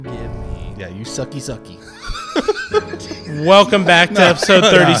Yeah, you sucky. Welcome back to episode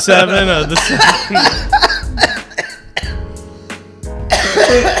 37 of the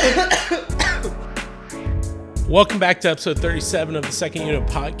Welcome back to episode 37 of the Second Unit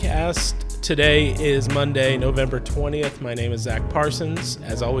Podcast. Today is Monday, November 20th. My name is Zach Parsons.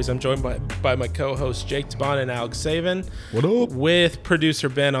 As always, I'm joined by my co-hosts Jake Tabon and Alex Saven. What up? With producer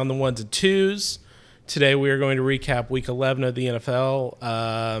Ben on the ones and twos. Today we are going to recap Week 11 of the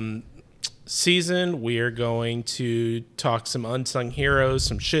NFL season. We are going to talk some unsung heroes,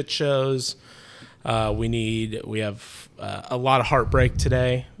 some shit shows. We have a lot of heartbreak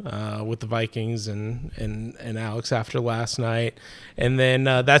today with the Vikings and Alex after last night. And then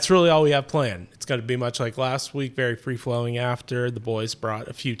that's really all we have planned. It's going to be much like last week, very free-flowing after. The boys brought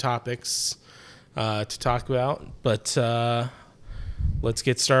a few topics to talk about. But let's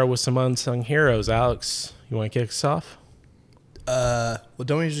get started with some unsung heroes. Alex, you want to kick us off? Well,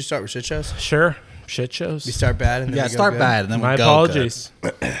 don't we usually start with shit shows? Sure. Shit shows. We start bad and then we go start good? bad and then My we go apologies.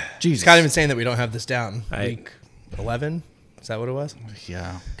 good. It's kind of insane that we don't have this down. I- Week 11? Is that what it was?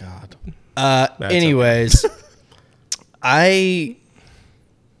 Yeah, God. Anyways, I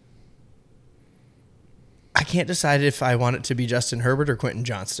can't decide if I want it to be Justin Herbert or Quentin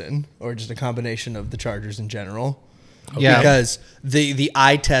Johnston or just a combination of the Chargers in general. Yeah. Because the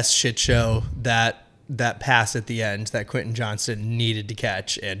eye test shit show that pass at the end that Quentin Johnston needed to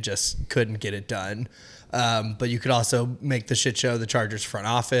catch and just couldn't get it done. But you could also make the shit show the Chargers front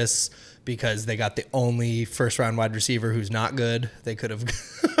office because they got the only first-round wide receiver who's not good. They could have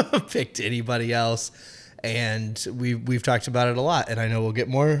picked anybody else. And we've talked about it a lot, and I know we'll get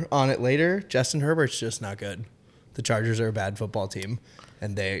more on it later. Justin Herbert's just not good. The Chargers are a bad football team,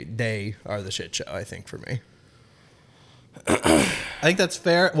 and they are the shit show, I think, for me. I think that's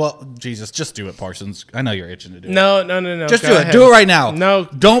fair. Well, Jesus, just do it, Parsons. I know you're itching to do it. No. Just Go do it. ahead. Do it right now. No.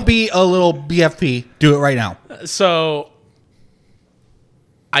 Don't be a little BFP. Do it right now. So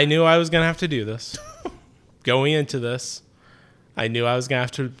I knew I was going to have to do this. Going into this, I knew I was going to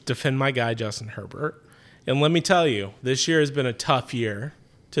have to defend my guy, Justin Herbert. And let me tell you, this year has been a tough year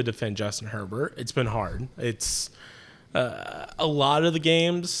to defend Justin Herbert. It's been hard. It's a lot of the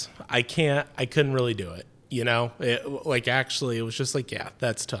games, I couldn't really do it. You know, it was just like, yeah,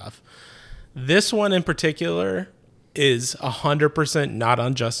 that's tough. This one in particular is 100% not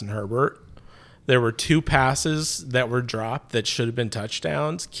on Justin Herbert. There were two passes that were dropped that should have been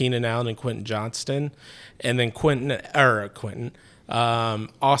touchdowns, Keenan Allen and Quentin Johnston. And then Austin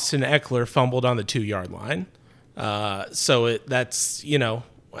Eckler fumbled on the 2-yard line. That's,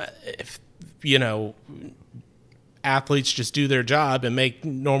 if, athletes just do their job and make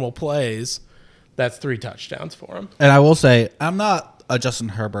normal plays, that's 3 touchdowns for him. And I will say, I'm not a Justin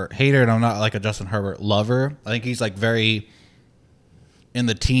Herbert hater, and I'm not like a Justin Herbert lover. I think he's like very in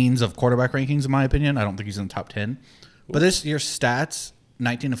the teens of quarterback rankings, in my opinion. I don't think he's in the top 10. But this year's stats,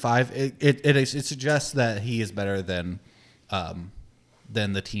 19-5, it suggests that he is better than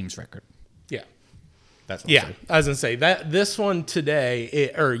the team's record. Yeah. That's what Yeah. I was going to say that this one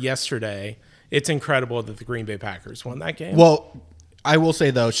yesterday, it's incredible that the Green Bay Packers won that game. Well, I will say,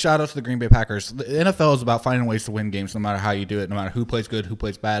 though, shout out to the Green Bay Packers. The NFL is about finding ways to win games no matter how you do it, no matter who plays good, who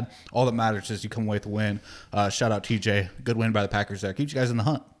plays bad. All that matters is you come away with a win. Shout out TJ. Good win by the Packers there. Keeps you guys in the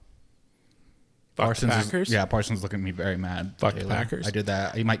hunt. Fuck the Packers? Parsons looking at me very mad. Fuck the Taylor. Packers. I did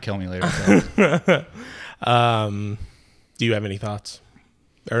that. He might kill me later. So. Do you have any thoughts?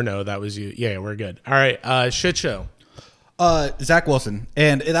 Or no, that was you. Yeah, we're good. All right. Shit show. Zach Wilson.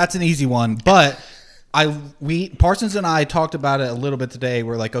 And that's an easy one, but Parsons and I talked about it a little bit today.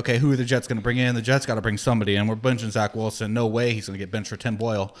 We're like, okay, who are the Jets going to bring in? The Jets got to bring somebody in. We're benching Zach Wilson. No way he's going to get benched for Tim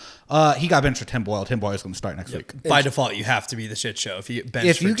Boyle. He got benched for Tim Boyle. Tim Boyle's going to start next week. By default, you have to be the shit show if you get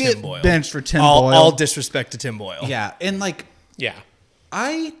benched for Tim Boyle. Benched for Tim Boyle. All disrespect to Tim Boyle. Yeah, and like, Yeah.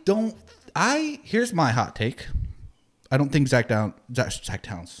 here's my hot take. I don't think Zach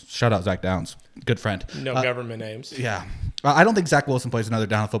Downs. Shout out Zach Downs. Good friend. No government names. Yeah. I don't think Zach Wilson plays another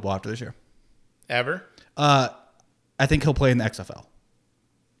down of football after this year. Ever? I think he'll play in the XFL.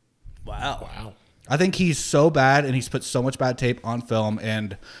 Wow. I think he's so bad, and he's put so much bad tape on film,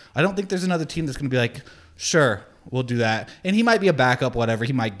 and I don't think there's another team that's going to be like, sure, we'll do that. And he might be a backup, whatever.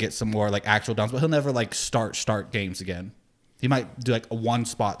 He might get some more like actual downs, but he'll never like start games again. He might do like a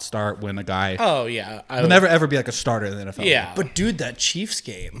one-spot start when a guy. Oh, yeah. He'll never ever be like a starter in the NFL. Yeah. But dude, that Chiefs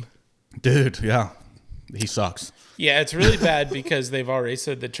game. Dude, yeah. He sucks. Yeah, it's really bad because they've already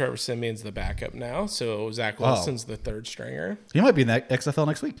said that Trevor Siemian's the backup now, so Zach Wilson's the third stringer. He might be in the XFL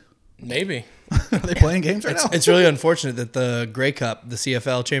next week. Maybe. Are they playing games right now? It's really unfortunate that the Grey Cup, the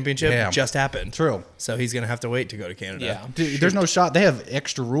CFL championship, Yeah. just happened. True. So he's going to have to wait to go to Canada. Yeah. Dude, there's no shot. They have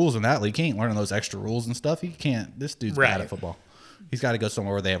extra rules in that league. He can't learn those extra rules and stuff. He can't. This dude's bad Right. at football. He's got to go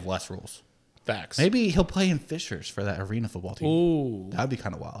somewhere where they have less rules. Facts. Maybe he'll play in Fishers for that arena football team. Ooh. That'd be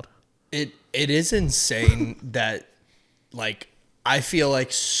kind of wild. It is insane that, like, I feel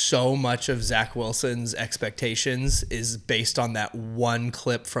like so much of Zach Wilson's expectations is based on that one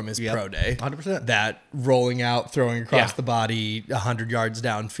clip from his Yep. pro day. 100%. That rolling out, throwing across Yeah. the body 100 yards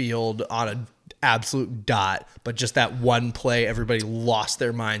downfield on an absolute dot. But just that one play, everybody lost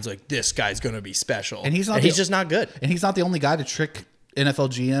their minds like, this guy's going to be special. And he's not he's the- just not good. And he's not the only guy to trick NFL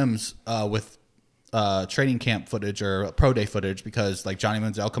GMs with training camp footage or pro day footage, because like Johnny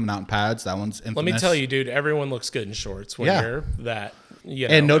Manziel coming out in pads, that one's infamous. Let me tell you, dude, everyone looks good in shorts when Yeah. you're that, you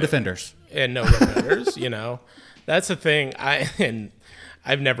know, And no defenders. and no defenders, you know. That's the thing.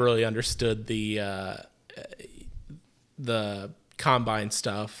 I've never really understood the combine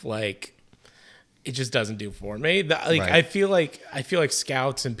stuff. Like, it just doesn't do for me. Right. I feel like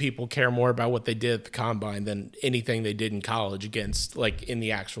scouts and people care more about what they did at the combine than anything they did in college against, like, in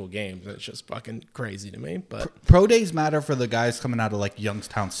the actual games. It's just fucking crazy to me. But Pro days matter for the guys coming out of like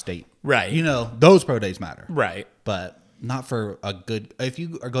Youngstown State. Right. You know, those pro days matter. right. But not for a good. If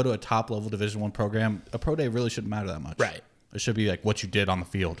you go to a top level Division I program, a pro day really shouldn't matter that much. Right. It should be like what you did on the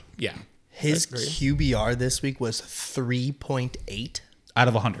field Yeah. His Agreed. QBR this week was 3.8. out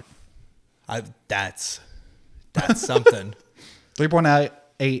of 100. That's something.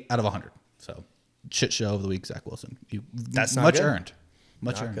 3.8 out of 100. So shit show of the week, Zach Wilson. That's not much good. earned.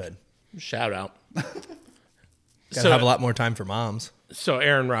 Much Not earned. good. Shout out. Gotta have a lot more time for moms. So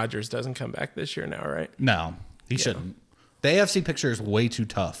Aaron Rodgers doesn't come back this year now, right? No, he shouldn't. The AFC picture is way too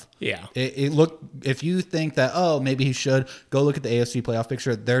tough. Yeah. It look, if you think that, oh, maybe he should, go look at the AFC playoff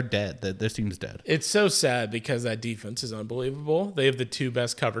picture. They're dead. This team's dead. It's so sad because that defense is unbelievable. They have the two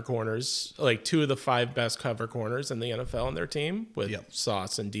best cover corners, like two of the five best cover corners in the NFL on their team with Yep.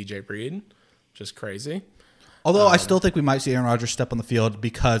 Sauce and DJ Breed. Just crazy. Although I still think we might see Aaron Rodgers step on the field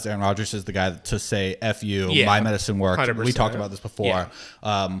because Aaron Rodgers is the guy to say, F you, Yeah. my medicine worked. 100%. We talked about this before.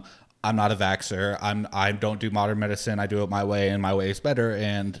 Yeah. I'm not a vaxxer. I don't do modern medicine. I do it my way, and my way is better.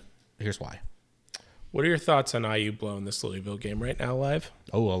 And here's why. What are your thoughts on IU blowing this Louisville game right now live?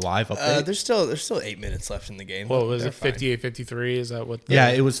 Oh, a live update? There's still 8 minutes left in the game. What was They're it, fine. 58-53? Is that what? Yeah,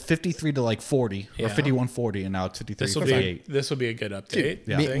 it was 53 to like 40 or Yeah. 51-40, and now it's 53 This will 58. be a good update.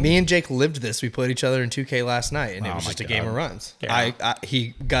 yeah. I think. Me and Jake lived this. We played each other in 2K last night, and it Oh was my just a game God. of runs. Yeah. He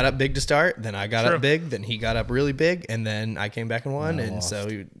got up big to start, then I got True. up big, then he got up really big, and then I came back and won. I And lost. so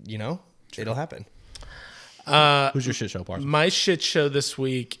it'll happen. Who's your shit show, Parsons? My shit show this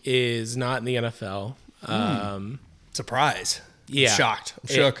week is not in the NFL. Surprise! Yeah. I'm shocked. I'm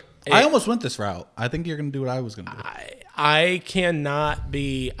shook. I almost went this route. I think you're going to do what I was going to do. I cannot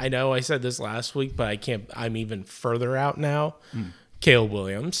be. I know I said this last week, but I can't. I'm even further out now. Caleb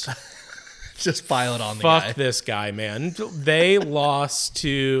Williams. Just pile it on the Fuck guy. this guy, man. They lost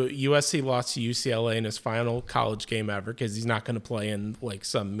to USC, lost to UCLA in his final college game ever because he's not going to play in like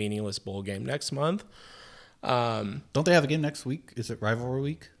some meaningless bowl game next month. Don't they have a game next week? Is it rivalry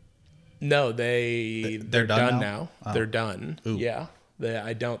week? No, they're They're done done now? now. Oh. They're done. Ooh. Yeah,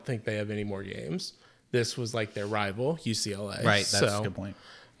 I don't think they have any more games. This was like their rival, UCLA. Right, that's so, a good point.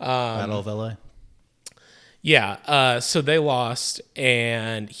 Battle of LA. Yeah, so they lost,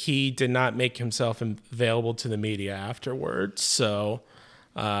 and he did not make himself available to the media afterwards. So,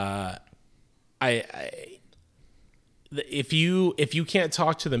 if you can't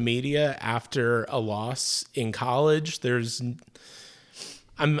talk to the media after a loss in college,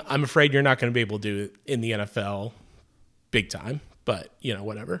 I'm afraid you're not going to be able to do it in the NFL, big time. But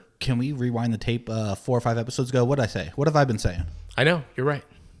whatever. Can we rewind the tape 4 or 5 episodes ago? What did I say? What have I been saying? I know you're right.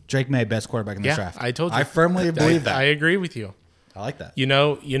 Drake May, best quarterback in this Yeah, draft. I told you. I firmly believe that. I agree with you. I like that.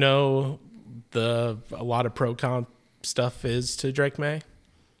 A lot of pro comp stuff is to Drake May,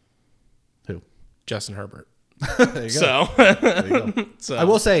 Who? Justin Herbert. There you go. So, There you go. so I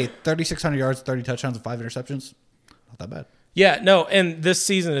will say 3,600 yards, 30 touchdowns, and 5 interceptions. Not that bad. yeah, no, and this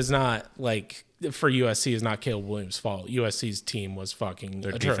season is not like for USC is not Caleb Williams' fault. USC's team was fucking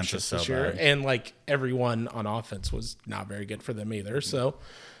Their defense atrocious is so this year, bad. and like everyone on offense was not very good for them either. So,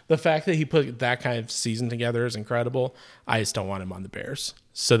 the fact that he put that kind of season together is incredible. I just don't want him on the Bears.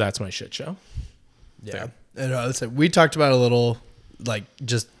 So that's my shit show. Yeah. And listen, we talked about a little, like,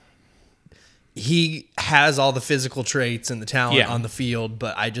 just he has all the physical traits and the talent Yeah. on the field,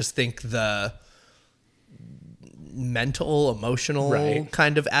 but I just think the mental, emotional Right.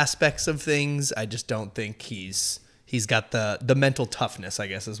 kind of aspects of things, I just don't think he's he's got the mental toughness, I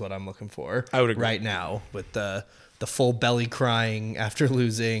guess is what I'm looking for. I would agree. Right now with the full belly crying after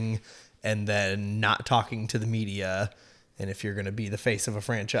losing and then not talking to the media. And if you're going to be the face of a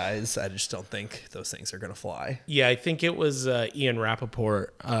franchise, I just don't think those things are going to fly. Yeah, I think it was Ian Rappaport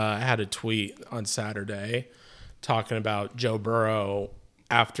had a tweet on Saturday talking about Joe Burrow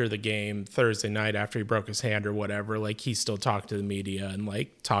after the game Thursday night after he broke his hand or whatever. Like, he still talked to the media and,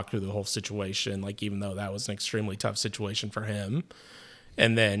 like, talked through the whole situation, like, even though that was an extremely tough situation for him.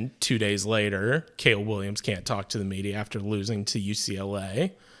 And then 2 days later, Caleb Williams can't talk to the media after losing to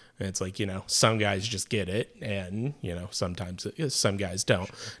UCLA. And it's like, some guys just get it, and, sometimes some guys don't.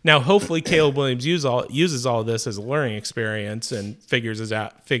 Sure. Now, hopefully Caleb Williams uses all of this as a learning experience and figures it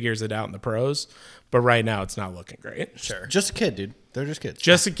out in the pros. But right now, it's not looking great. Sure. Just a kid, dude. They're just kids.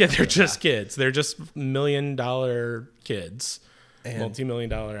 Just a kid. They're just kids. They're just $1 million kids, And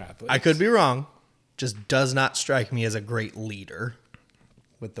multi-million-dollar athletes. I could be wrong. Just does not strike me as a great leader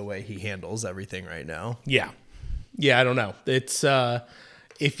with the way he handles everything right now. Yeah, I don't know. It's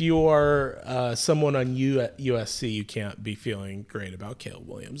if you are someone on USC, you can't be feeling great about Caleb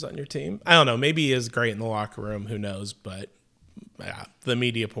Williams on your team. I don't know. Maybe he is great in the locker room. Who knows? But the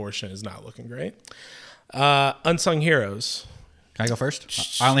media portion is not looking great. Unsung heroes. Can I go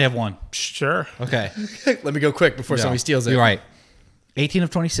first? I only have one. Sure. Okay. Let me go quick before somebody steals it. You're right. 18 of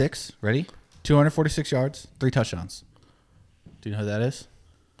 26. Ready? 246 yards, 3 touchdowns. Do you know who that is?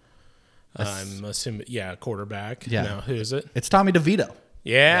 I'm assuming, quarterback. Yeah. No, who is it? It's Tommy DeVito.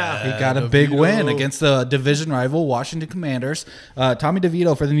 Yeah. He got a big win against the division rival Washington Commanders. Tommy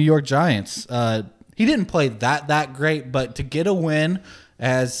DeVito for the New York Giants. He didn't play that great, but to get a win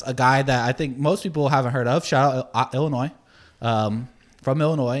as a guy that I think most people haven't heard of, shout out Illinois, from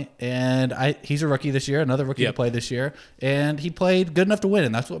Illinois, and he's a rookie this year, another rookie to play this year, and he played good enough to win,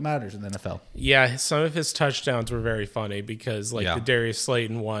 and that's what matters in the NFL. Yeah, some of his touchdowns were very funny because, the Darius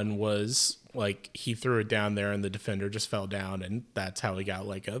Slayton one was he threw it down there and the defender just fell down, and that's how he got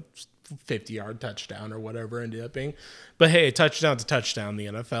a 50-yard touchdown or whatever it ended up being. But hey, a touchdown's a touchdown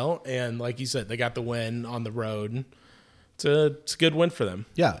in the NFL, and like you said, they got the win on the road. It's a good win for them.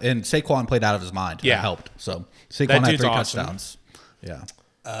 Yeah, and Saquon played out of his mind. Yeah. That helped. So Saquon had 3 touchdowns. Yeah.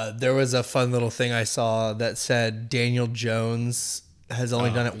 There was a fun little thing I saw that said Daniel Jones has only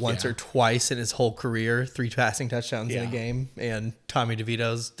done it once or twice in his whole career, 3 passing touchdowns in a game, and Tommy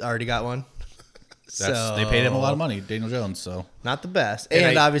DeVito's already got one. They paid him a lot of money, Daniel Jones, so. Not the best.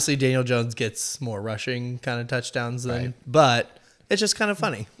 And obviously Daniel Jones gets more rushing kind of touchdowns than, but it's just kind of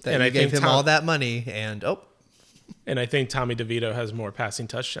funny that you gave him all that money and And I think Tommy DeVito has more passing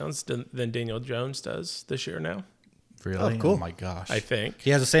touchdowns than Daniel Jones does this year now. Really? Oh, cool. Oh my gosh. I think. He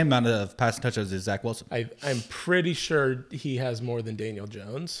has the same amount of passing touchdowns as Zach Wilson. I'm pretty sure he has more than Daniel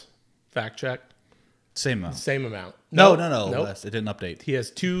Jones. Fact check. Same amount. Same amount. No. Nope. Less. It didn't update. He has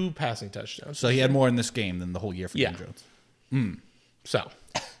 2 passing touchdowns. So he had more in this game than the whole year for Daniel Jones. So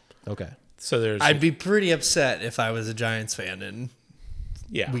Okay. there's. I'd be pretty upset if I was a Giants fan and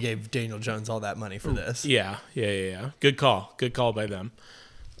yeah. we gave Daniel Jones all that money for this. Yeah. Good call. Good call by them.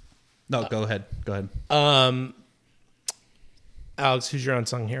 No, go ahead. Alex, who's your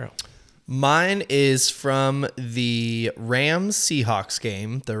unsung hero? Mine is from the Rams-Seahawks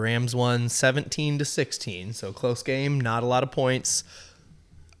game. The Rams won 17-16, so close game, not a lot of points.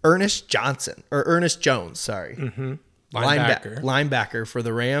 Ernest Jones, sorry. Mm-hmm. Linebacker for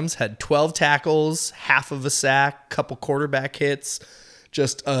the Rams, had 12 tackles, half of a sack, couple quarterback hits,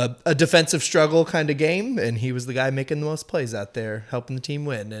 just a defensive struggle kind of game, and he was the guy making the most plays out there, helping the team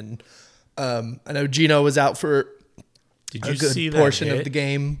win. And I know Geno was out for Did you a good see that portion hit? of the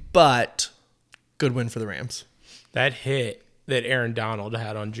game, but good win for the Rams. That hit that Aaron Donald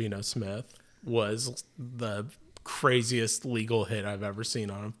had on Geno Smith was the craziest legal hit I've ever seen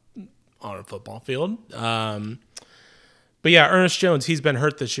on a football field. But yeah, Ernest Jones, he's been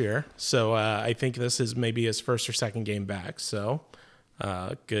hurt this year, so I think this is maybe his first or second game back. So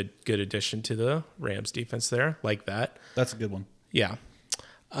good addition to the Rams defense there, like that. That's a good one. Yeah.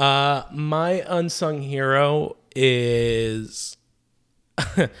 My unsung hero is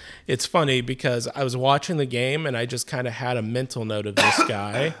it's funny because I was watching the game and I just kind of had a mental note of this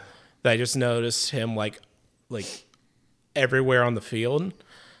guy that I just noticed him like everywhere on the field.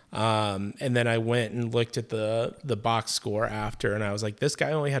 And then I went and looked at the box score after, and I was like, this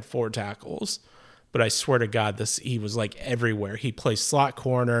guy only had 4 tackles, but I swear to God, he was like everywhere. He plays slot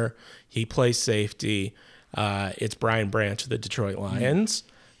corner, he plays safety. It's Brian Branch of the Detroit Lions.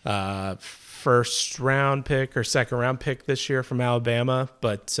 First round pick or second round pick this year from Alabama.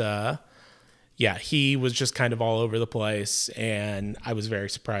 But yeah, he was just kind of all over the place, and I was very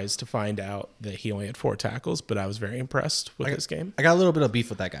surprised to find out that he only had 4 tackles, but I was very impressed with his game. I got a little bit of beef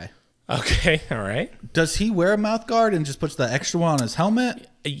with that guy. Okay, all right. Does he wear a mouth guard and just puts the extra one on his helmet?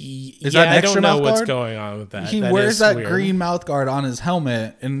 Is that an I extra don't know mouth what's guard? going on with that. He That wears is that weird. green mouth guard on his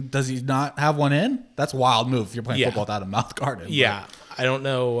helmet, and does he not have one in? That's a wild move if you're playing Yeah. football without a mouth guard in. Yeah, I don't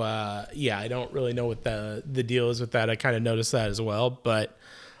know. I don't really know what the deal is with that. I kind of noticed that as well, but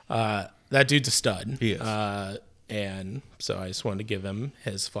that dude's a stud. He is. And so I just wanted to give him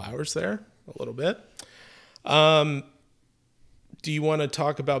his flowers there a little bit. Do you want to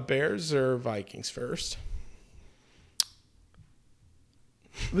talk about Bears or Vikings first?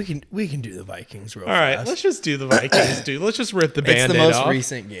 We can do the Vikings real All right, fast. let's just do the Vikings, dude. Let's just rip the It's Band-Aid the most off.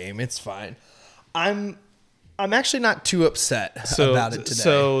 recent game. It's fine. I'm actually not too upset about it today.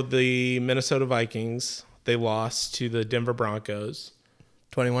 So the Minnesota Vikings, they lost to the Denver Broncos.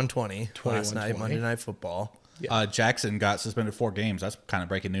 21-20 last night, 21-20. Monday Night Football. Jackson got suspended 4 games. That's kind of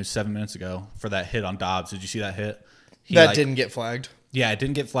breaking news 7 minutes ago for that hit on Dobbs. Did you see that hit? He, That didn't get flagged. Yeah, it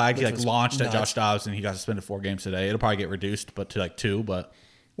didn't get flagged. He was launched at nuts. Josh Dobbs, and he got suspended 4 games today. It'll probably get reduced, but to 2. But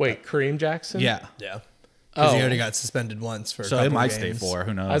Wait, Kareem Jackson? yeah, Yeah. Because he Oh. already got suspended once for a so couple it might games. stay 4.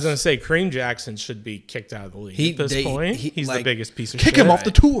 Who knows? I was going to say Kareem Jackson should be kicked out of the league at this point. He's the like, biggest piece of Kick shit. him off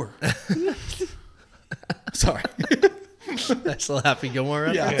the tour. Sorry. That's the Happy Gilmore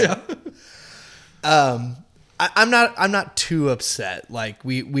reference. Yeah. I'm not too upset. Like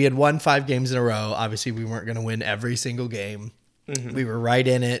we had won 5 games in a row. Obviously, we weren't going to win every single game. We were right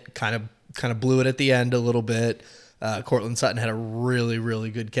in it. Kind of blew it at the end a little bit. Cortland Sutton had a really,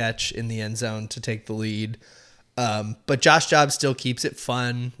 really good catch in the end zone to take the lead. But Josh Dobbs still keeps it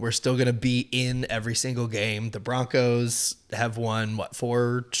fun. We're still going to be in every single game. The Broncos have won,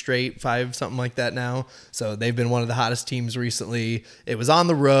 4 straight, 5, something like that now. So they've been one of the hottest teams recently. It was on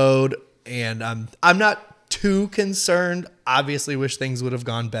the road, and I'm not too concerned. Obviously wish things would have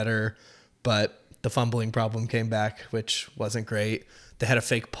gone better, but the fumbling problem came back, which wasn't great. They had a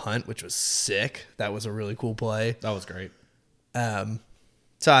fake punt, which was sick. That was a really cool play. That was great.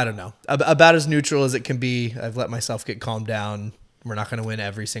 So I don't know. About as neutral as it can be. I've let myself get calmed down. We're not going to win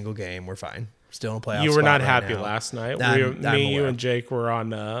every single game. We're fine. We're still in a playoff You were spot not right happy now. last night. I'm Me, you, aware. and Jake were on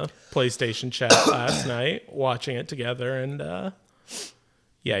PlayStation chat last night watching it together, and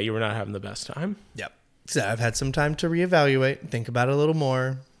yeah, you were not having the best time. Yep. So I've had some time to reevaluate, think about it a little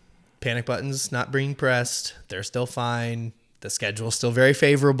more. Panic buttons not being pressed. They're still fine. The schedule's still very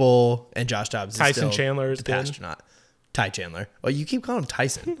favorable, and Josh Dobbs Tyson is still Chandler is the good. astronaut. Ty Chandler. Well, you keep calling him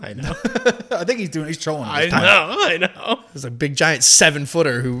Tyson. I know. I think he's trolling. I know. He's a big giant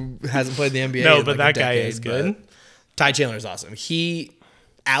 7-footer who hasn't played in the NBA. No, in but like a that guy decade, is good. but Ty Chandler is awesome.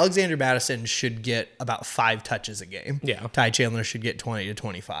 Alexander Madison should get about 5 touches a game. Yeah. Ty Chandler should get 20 to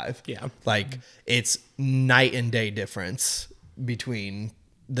 25. Yeah. Like it's night and day difference between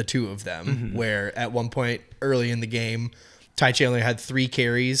the two of them. Mm-hmm. Where at one point early in the game, Ty Chandler had 3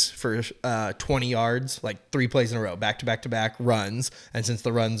 carries for 20 yards, like 3 plays in a row, back to back to back runs. And since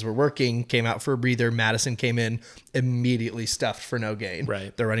the runs were working, came out for a breather. Madison came in, immediately stuffed for no gain.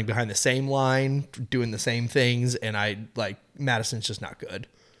 Right. They're running behind the same line, doing the same things. And Madison's just not good,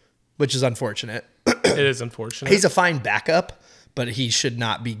 which is unfortunate. It is unfortunate. He's a fine backup, but he should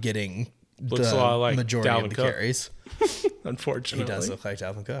not be getting Looks the a lot like majority Dalvin of the Cook. carries. Unfortunately, He does look like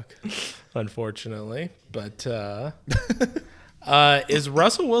Dalvin Cook. unfortunately. But is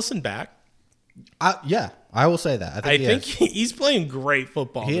Russell Wilson back? Yeah, I will say that. I think he's playing great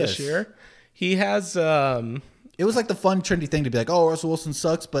football He this is. year. He has it was like the fun, trendy thing to be like, "Oh, Russell Wilson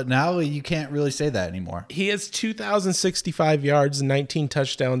sucks," but now you can't really say that anymore. 2,065 yards and 19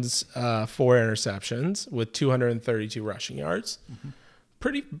 touchdowns, 4 interceptions with 232 rushing yards. Mm-hmm.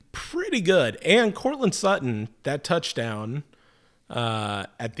 Pretty good. And Cortland Sutton, that touchdown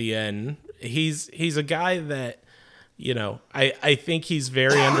at the end, he's a guy that, I think he's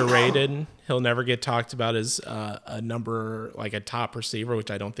very underrated. He'll never get talked about as a number, like a top receiver,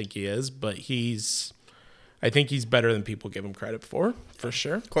 which I don't think he is, but I think he's better than people give him credit for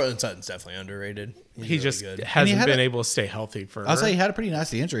sure. Cortland Sutton's definitely underrated. He's He really just good. hasn't had been a- able to stay healthy for. I'll say he had a pretty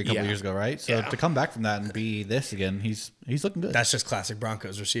nasty injury a couple Yeah. years ago, right? So Yeah. to come back from that and be this again, he's looking good. That's just classic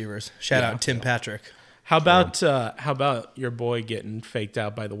Broncos receivers. Shout out Tim Patrick. How about your boy getting faked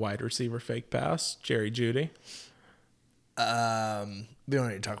out by the wide receiver fake pass, Jerry Jeudy? We don't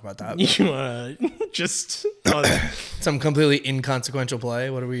need to talk about that. You want to just Some completely inconsequential play.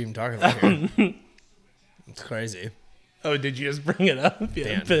 What are we even talking about here? It's crazy. oh, did you just bring it up?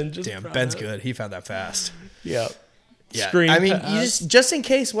 Yeah, Ben just brought Ben's it up. good. He found that fast. Yeah. Yeah. Screen I mean, pass. you just in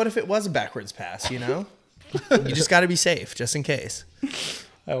case. What if it was a backwards pass? You just got to be safe, just in case.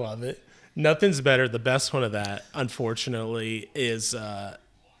 I love it. Nothing's better. The best one of that, unfortunately, is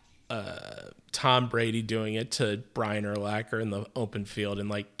Tom Brady doing it to Brian Urlacher in the open field in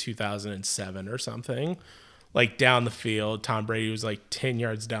like 2007 or something. Like down the field, Tom Brady was like 10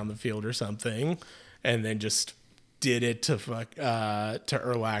 yards down the field or something, and then just did it to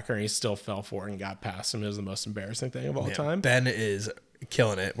Urlacher, and he still fell for it and got past him. It was the most embarrassing thing of all time. Ben is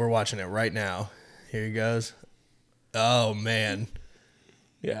killing it. We're watching it right now. Here he goes. Oh, man.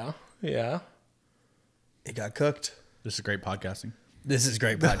 Yeah, yeah. He got cooked. This is great podcasting. This is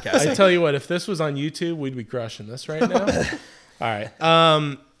great podcasting. I tell you what, if this was on YouTube, we'd be crushing this right now. All right.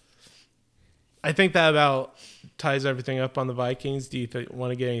 I think that about ties everything up on the Vikings. Do you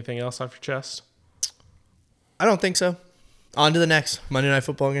want to get anything else off your chest? I don't think so. On to the next Monday Night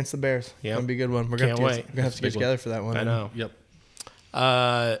Football against the Bears. Yep. Gonna be a good one. We're Can't gonna wait. have to get together for that one. I know. Yep.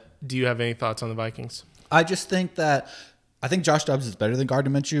 Do you have any thoughts on the Vikings? I just think that I think Josh Dobbs is better than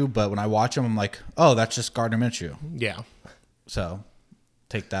Gardner Minshew, but when I watch him, I'm like, oh, that's just Gardner Minshew. Yeah. So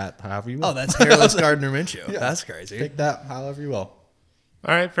take that however you will. Oh, that's hairless Gardner Minshew. Yeah. That's crazy. Take that however you will.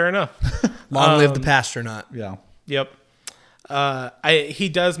 All right. Fair enough. Long live the pastronaut. Yeah. Yep. He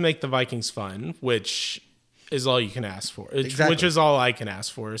does make the Vikings fun, which is all you can ask for. Exactly. Which is all I can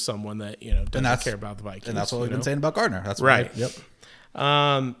ask for is someone that doesn't care about the Vikings. And that's what we've been saying about Gardner. That's right. Yep.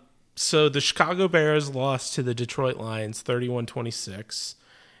 So the Chicago Bears lost to the Detroit Lions 31-26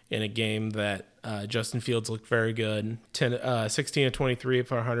 in a game that Justin Fields looked very good. 16 of 23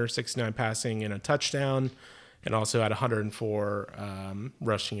 for 169 passing and a touchdown, and also had 104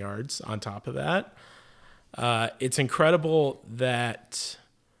 rushing yards on top of that. It's incredible that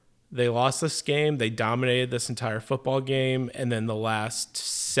they lost this game. They dominated this entire football game, and then the last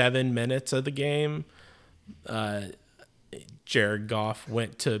 7 minutes of the game, Jared Goff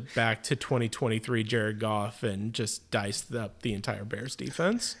went back to 2023 Jared Goff and just diced up the entire Bears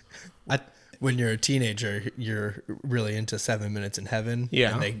defense. When you're a teenager, you're really into 7 minutes in heaven.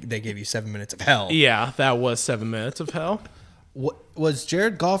 Yeah. And they gave you 7 minutes of hell. Yeah, that was 7 minutes of hell. Was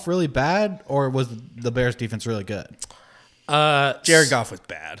Jared Goff really bad, or was the Bears defense really good? Jared Goff was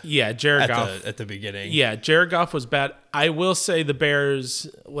bad. Yeah, Jared Goff. At the beginning. Yeah, Jared Goff was bad. I will say the Bears,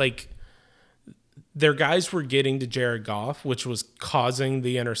 their guys were getting to Jared Goff, which was causing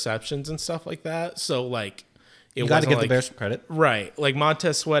the interceptions and stuff like that. So, You got to give the Bears some credit. Right.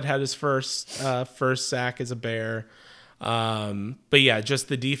 Montez Sweat had his first sack as a Bear. But yeah, just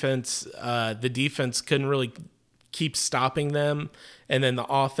the defense couldn't really keep stopping them. And then the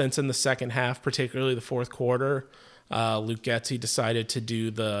offense in the second half, particularly the fourth quarter, Luke Getsy decided to do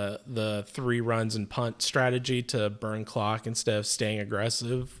the 3 runs and punt strategy to burn clock instead of staying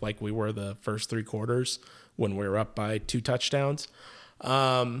aggressive like we were the first 3 quarters when we were up by 2 touchdowns.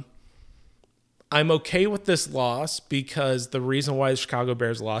 I'm okay with this loss because the reason why the Chicago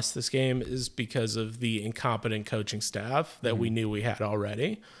Bears lost this game is because of the incompetent coaching staff that we knew we had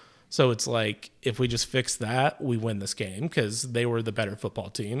already. So it's like, if we just fix that, we win this game because they were the better football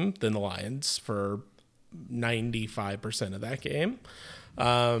team than the Lions for 95% of that game.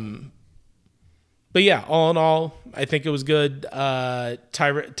 But yeah, all in all, I think it was good.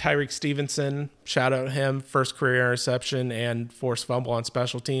 Tyreek Stevenson, shout out to him, first career interception and forced fumble on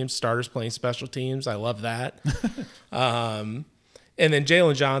special teams. Starters playing special teams. I love that. And then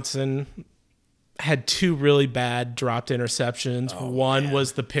Jalen Johnson had 2 really bad dropped interceptions. One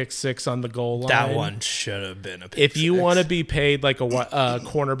was the pick 6 on the goal line. That one should have been a pick If you 6. want to be paid like a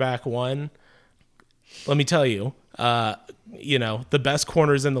cornerback 1, let me tell you, the best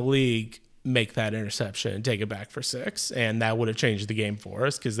corners in the league make that interception and take it back for 6, and that would have changed the game for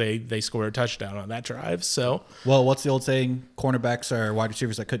us because they scored a touchdown on that drive. So, Well, what's the old saying? Cornerbacks are wide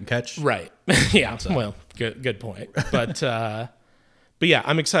receivers that couldn't catch. right, yeah. Well, good point. But yeah,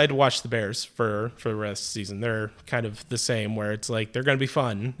 I'm excited to watch the Bears for the rest of the season. They're kind of the same, where it's like they're going to be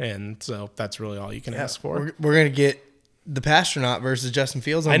fun, and so that's really all you can ask for. We're gonna get the Pastronaut versus Justin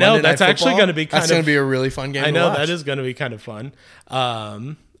Fields on I know, Monday Night that's actually Football. gonna be That's kind gonna of- be a really fun game. I to know watch. that is going to be kind of fun.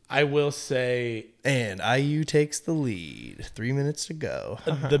 I will say And IU takes the lead. 3 minutes to go.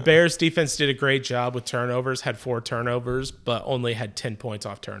 the Bears defense did a great job with turnovers, had 4 turnovers, but only had 10 points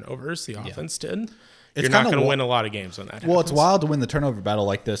off turnovers. The offense did. You're not kinda going to win a lot of games on that. Well, it's happens. wild to win the turnover battle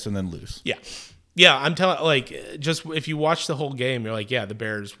like this and then lose. Yeah. Yeah, I'm telling, just if you watch the whole game, you're like, yeah, the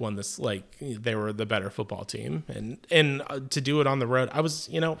Bears won this, they were the better football team. And to do it on the road, I was,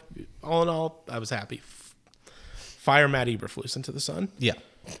 all in all, I was happy. Fire Matt Eberflus into the sun. Yeah.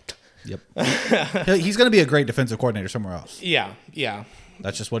 Yep. He's going to be a great defensive coordinator somewhere else. Yeah, yeah.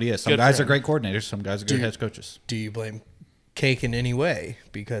 That's just what he is. Some Good guys for are great coordinators. Some guys are good head coaches. Do you blame Cake in any way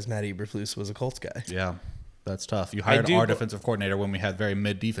because Matt Eberflus was a Colts guy? Yeah. That's tough. You hired do our bl- defensive coordinator when we had very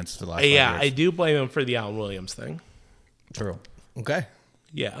mid defense for the last 5 Yeah, years. I do blame him for the Allen Williams thing. True. Okay.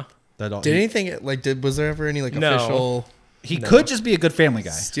 Yeah. That Did anything like was there ever any like No. official he could just be a good family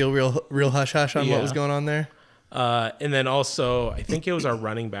guy. still real hush hush on Yeah. what was going on there? And then also, I think it was our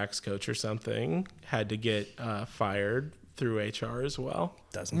running backs coach or something had to get fired through HR as well,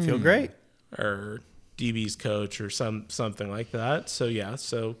 Doesn't feel great. or DB's coach or something like that. So yeah,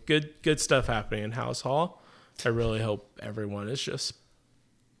 so good stuff happening in House Hall. I really hope everyone is just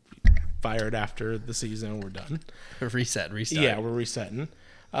fired after the season. We're done. Restart. Yeah, we're resetting.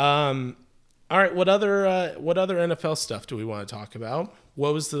 All right, what other NFL stuff do we want to talk about?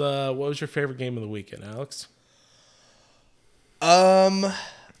 What was your favorite game of the weekend, Alex?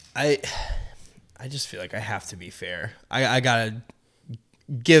 I just feel like I have to be fair. I gotta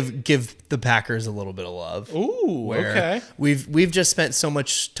give the Packers a little bit of love. Ooh, okay. We've just spent so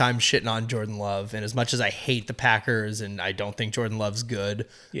much time shitting on Jordan Love, and as much as I hate the Packers and I don't think Jordan Love's good,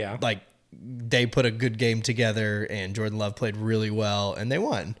 Yeah. like they put a good game together and Jordan Love played really well and they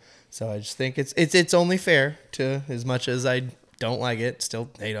won. So I just think it's only fair to, as much as I don't like it, still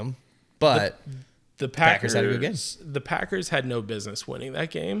hate them, but The Packers had a good game. The Packers had no business winning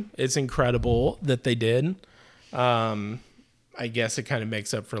that game. It's incredible that they did. I guess it kind of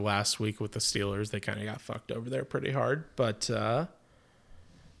makes up for last week with the Steelers. They kind of got fucked over there pretty hard, but yeah,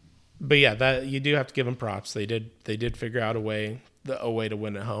 that you do have to give them props. They did figure out a way to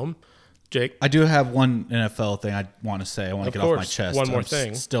win at home. Jake, I do have one NFL thing I want to say. I want to Of get off my course. chest. One more I'm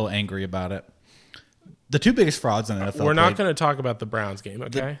thing. Still angry about it. The two biggest frauds in the NFL. we're not played- going to talk about the Browns game,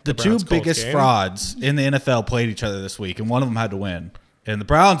 okay? The two Browns-Colts biggest game. frauds in the NFL played each other this week, and one of them had to win. And the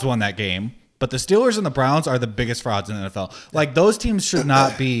Browns won that game, but the Steelers and the Browns are the biggest frauds in the NFL. Like, those teams should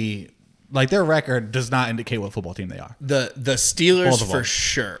not be, like, their record does not indicate what football team they are. the Steelers Both of for them.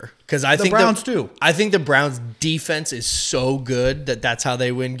 sure, because I The think Browns too. I think the Browns defense is so good that's how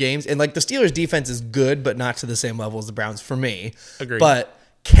they win games, and like the Steelers defense is good, but not to the same level as the Browns for me. Agreed. But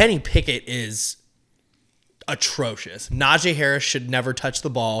Kenny Pickett is atrocious. Najee Harris should never touch the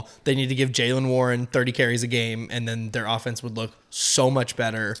ball. They need to give Jalen Warren 30 carries a game, and then their offense would look so much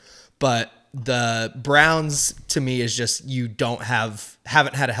better. But the Browns, to me, is just you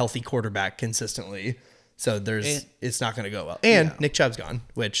haven't had a healthy quarterback consistently. So it's not going to go well. And Nick Chubb's gone,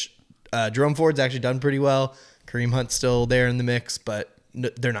 which Jerome Ford's actually done pretty well. Kareem Hunt's still there in the mix, but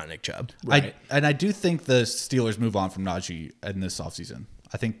they're not Nick Chubb. Right. I do think the Steelers move on from Najee in this offseason.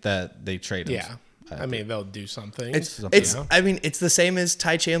 I think that they trade him. Yeah. I mean, they'll do something. It's you know? I mean, it's the same as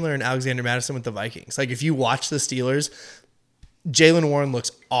Ty Chandler and Alexander Madison with the Vikings. Like, if you watch the Steelers, Jalen Warren looks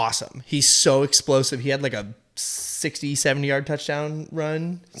awesome. He's so explosive. He had like a 60, 70-yard touchdown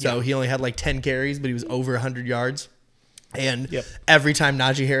run. So he only had like 10 carries, but he was over 100 yards. And Yep. every time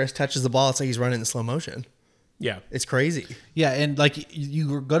Najee Harris touches the ball, it's like he's running in slow motion. Yeah. It's crazy. Yeah, and like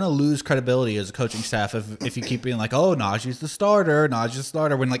you're gonna lose credibility as a coaching staff if you keep being like, "Oh, Najee's the starter,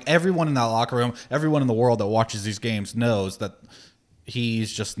 when like everyone in that locker room, everyone in the world that watches these games knows that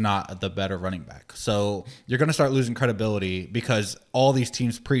he's just not the better running back. So you're gonna start losing credibility because all these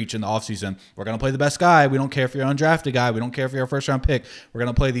teams preach in the offseason, we're gonna play the best guy. We don't care if you're an undrafted guy. We don't care if you're a first round pick. We're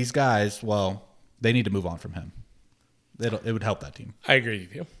gonna play these guys. Well, they need to move on from him. It would help that team. I agree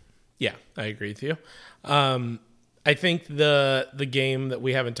with you. Yeah, I agree with you. I think the game that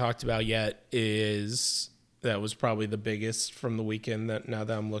we haven't talked about yet that was probably the biggest from the weekend. That now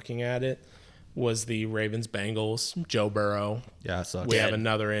that I'm looking at it, was the Ravens Bengals. Joe Burrow. Yeah, it sucks. We have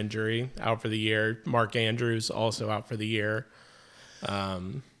another injury out for the year. Mark Andrews also out for the year.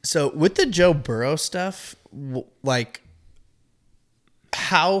 So with the Joe Burrow stuff, like,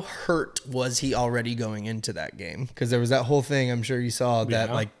 how hurt was he already going into that game? Because there was that whole thing, I'm sure you saw, that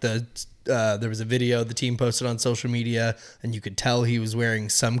Yeah. like there was a video the team posted on social media, and you could tell he was wearing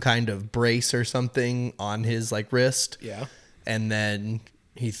some kind of brace or something on his like wrist. Yeah. And then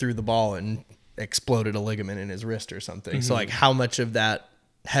he threw the ball and exploded a ligament in his wrist or something. So like, how much of that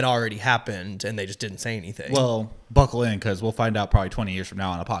had already happened and they just didn't say anything? Well, buckle in because we'll find out probably 20 years from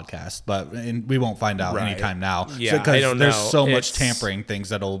now on a podcast, but we won't find out Right. anytime now. Yeah, because I don't there's know. so much It's- tampering things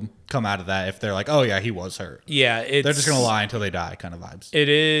that'll come out of that if they're like, oh yeah, he was hurt. Yeah, They're just gonna lie until they die, kind of vibes. It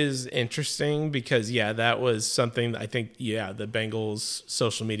is interesting because that was something that I think the Bengals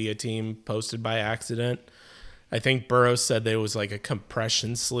social media team posted by accident. I think Burrow said there was like a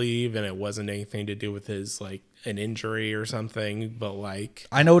compression sleeve and it wasn't anything to do with his like an injury or something, but like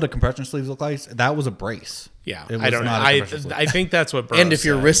I know what a compression sleeves look like. That was a brace. yeah, It I was don't know. not a compression sleeve. I think that's what Burrow and if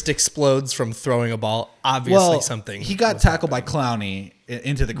your said. wrist explodes from throwing a ball, obviously something. He got tackled by Clowney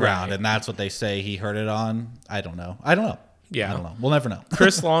into the ground, Right. and that's what they say he hurt it on. I don't know. Yeah. I don't know. We'll never know.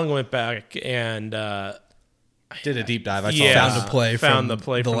 Chris Long went back and did a deep dive. I saw Yeah. that. Found a play Found from the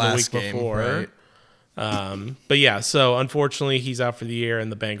play the from the last week game, before. right. But yeah, so unfortunately he's out for the year,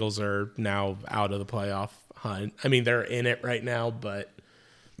 and the Bengals are now out of the playoff hunt. I mean, they're in it right now, but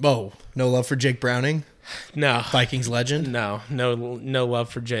Whoa, no love for Jake Browning, no, Vikings legend. no love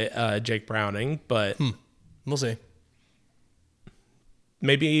for Jake Browning, but We'll see.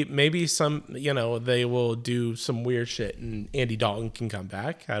 maybe some, they will do some weird shit, and Andy Dalton can come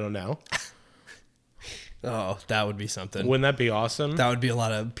back. I don't know. Oh, that would be something. Wouldn't that be awesome? That would be a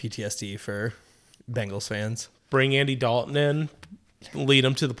lot of PTSD for Bengals fans. Bring Andy Dalton in, lead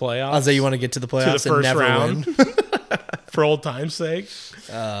them to the playoffs. I'll say you want to get to the playoffs and first never round. win. For old time's sake.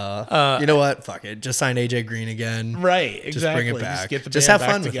 You know what? Fuck it. Just sign AJ Green again. Right, Just exactly. bring it back. Get the Just band have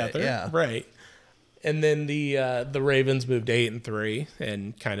back fun with it, together. yeah. Right. And then the Ravens moved 8-3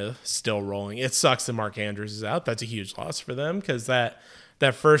 and kind of still rolling. It sucks that Mark Andrews is out. That's a huge loss for them because that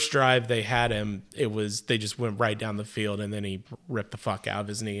first drive they had him, they just went right down the field, and then he ripped the fuck out of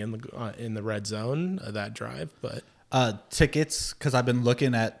his knee in the red zone of that drive. But Tickets, because I've been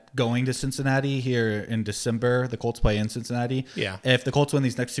looking at going to Cincinnati here in December. The Colts play in Cincinnati. Yeah. If the Colts win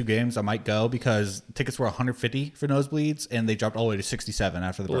these next 2 games, I might go because tickets were $150 for nosebleeds, and they dropped all the way to $67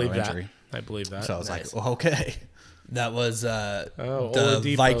 after the Burrow injury. I believe that. So I was Nice. like, oh, okay. That was Oladipo's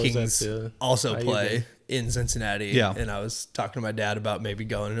the Vikings at the also IU play game. in Cincinnati. Yeah. And I was talking to my dad about maybe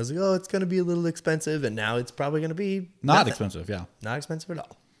going, and I was like, oh, it's going to be a little expensive. And now it's probably going to be Not nothing. expensive, yeah. Not expensive at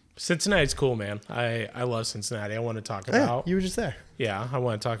all. Cincinnati's cool, man. I love Cincinnati. I want to talk Yeah, about. you were just there. Yeah, I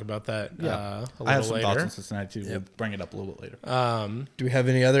want to talk about that Yeah. a I have little some thoughts later. on Cincinnati, too. We'll bring it up a little bit later. Do we have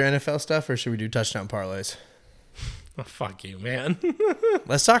any other NFL stuff, or should we do touchdown parlays? Oh, fuck you, man.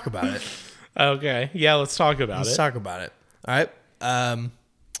 Let's talk about it. Okay, yeah, let's talk about Let's it. talk about it. All right.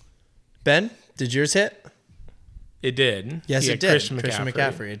 Ben, did yours hit? It did. Yes, Yeah, it did. Christian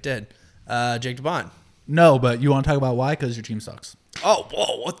McCaffrey. It did. Jake DeBond. No, but you want to talk about why? Because your team sucks. Oh,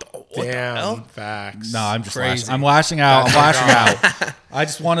 whoa! What the Damn, hell? facts. No, I'm just Crazy. lashing. I'm lashing out. I'm lashing out. I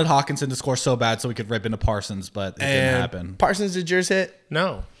just wanted Hawkinson to score so bad so we could rip into Parsons, but it didn't And happen. Parsons, did yours hit?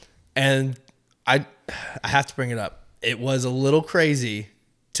 No. And I have to bring it up. It was a little crazy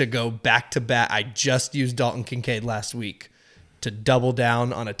to go back to back. I just used Dalton Kincaid last week to double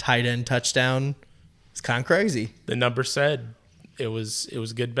down on a tight end touchdown. It's kind of crazy. The number said it was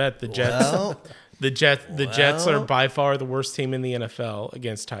a good bet. The Jets Well, the Jets are well. by far the worst team in the NFL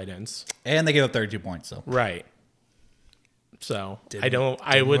against tight ends. And they gave up 32 points, so. Right. So Didn't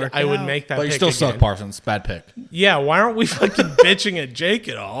I would work out. make that But you pick still again. suck, Parsons. Bad pick. Yeah, why aren't we fucking bitching at Jake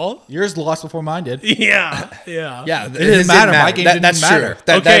at all? Yours lost before mine did. Yeah. yeah, it didn't matter. My game didn't That's matter. true.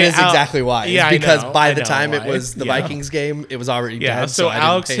 That Okay, is exactly why. yeah, It's because I know. by I the know time it why. was the Yeah. Vikings game, it was already Yeah, dead. so I didn't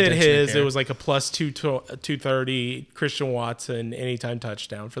Alex pay hit attention to his. It care. was like a plus 230 Christian Watson anytime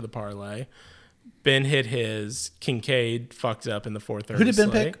touchdown for the parlay. Ben hit his. Kincaid fucked up in the 430. Who did Ben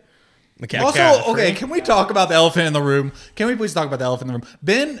slate. pick? McCaffrey. Also, okay, can we talk about the elephant in the room? Can we please talk about the elephant in the room?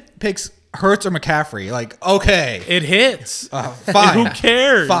 Ben picks Hurts or McCaffrey. Like, okay. It hits. Fine. Who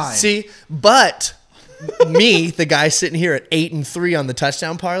cares? Fine. See, but me, the guy sitting here at 8-3 on the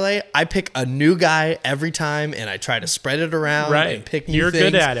touchdown parlay, I pick a new guy every time, and I try to spread it around Right. and pick new You're things.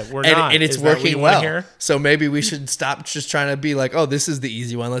 good at it. We're and, not. and it's Is that what working you wanna well. hear? So maybe we should stop just trying to be like, oh, this is the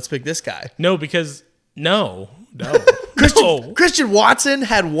easy one. Let's pick this guy. No, because no. Christian Watson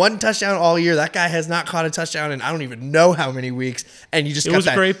had 1 touchdown all year. That guy has not caught a touchdown in I don't even know how many weeks. And you just It got was a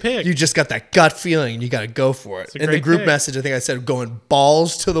that great pick. You just got that gut feeling, and you got to go for it. a In the great group pick. message, I think I said going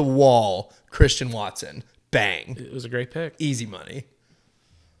balls to the wall. Christian Watson, bang, It was a great pick. easy money.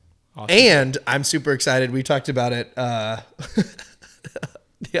 Awesome. And I'm super excited. We talked about it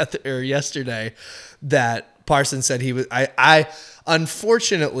yesterday that Parsons said he was. I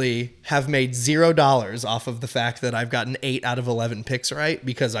unfortunately have made $0 off of the fact that I've gotten 8 out of 11 picks right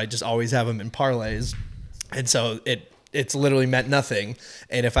because I just always have them in parlays, and so it's literally meant nothing.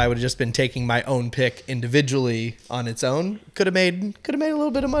 And if I would have just been taking my own pick individually on its own, could have made a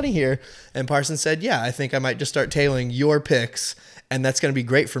little bit of money here. And Parsons said, "Yeah, I think I might just start tailing your picks, and that's going to be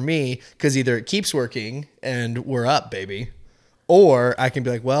great for me because either it keeps working and we're up, baby." Or I can be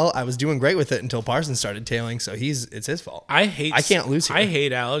like, well, I was doing great with it until Parsons started tailing, so it's his fault. I can't lose here. I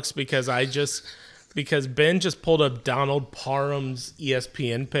hate Alex because Ben just pulled up Donald Parham's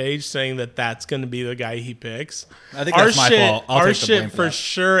ESPN page saying that's going to be the guy he picks. I think that's my fault. I'll Our take the blame shit for for that.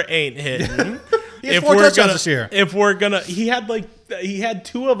 sure ain't hitting. He has 4 touchdowns this year. If we're gonna, he had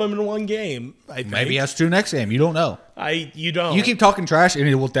 2 of them in one game. I think. Maybe he has 2 next game. You don't know. You don't. You keep talking trash, and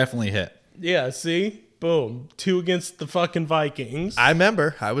it will definitely hit. Yeah. See. Boom. 2 against the fucking Vikings. I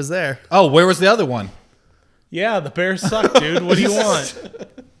remember. I was there. Oh, where was the other one? Yeah, the Bears suck, dude. What do you want?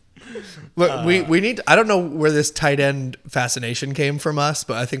 Look, we need. I don't know where this tight end fascination came from us,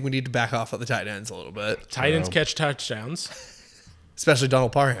 but I think we need to back off of the tight ends a little bit, Tight ends catch touchdowns. especially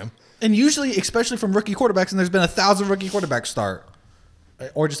Donald Parham. And usually, especially from rookie quarterbacks, and there's been 1,000 rookie quarterbacks start,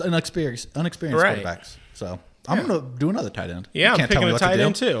 or just inexperienced Right. quarterbacks. So I'm gonna do another tight end. Yeah, You I'm can't tell picking me a what to tight do.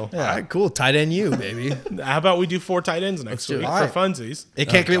 end too. All right, cool. Tight end, you baby. How about we do 4 tight ends next do week it. for All right. funsies? It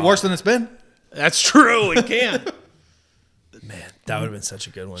can't get worse than it's been. That's true. It can. Man, that would have been such a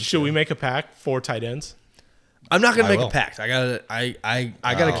good one. Should we make a pack? 4 tight ends. I'm not gonna I make will. a pact. I gotta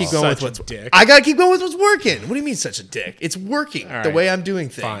keep going with Such a what's. dick. I gotta keep going with what's working. What do you mean, such a dick? It's working All the right. way I'm doing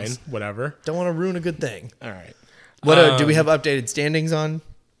Fine. things. Whatever. Don't want to ruin a good thing. All right. What do we have updated standings on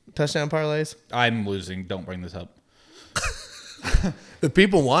touchdown parlays? I'm losing. Don't bring this up. The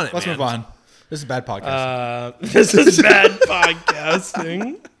people want it. Let's man. move on. This is bad podcast. This is bad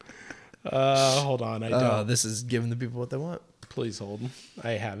podcasting. Hold on. I don't. This is giving the people what they want. Please hold.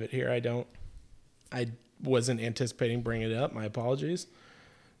 I have it here. I wasn't anticipating bringing it up. My apologies.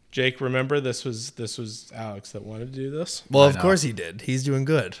 Jake, remember this was Alex that wanted to do this. Well, I of know. course he did. He's doing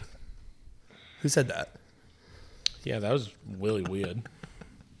good. Who said that? Yeah, that was really weird.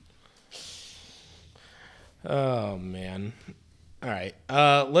 Oh man. All right.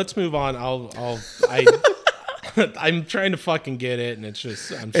 Let's move on. I'm trying to fucking get it, and it's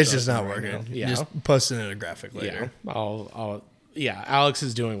just It's just not struggling right working. now. Yeah. Just posting in a graphic Yeah. later. Yeah. Alex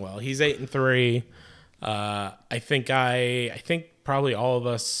is doing well. He's 8-3. I think probably all of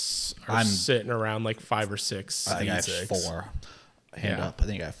us are sitting around like 5 or 6. I think I have 6. 4. Hand Yeah. up. I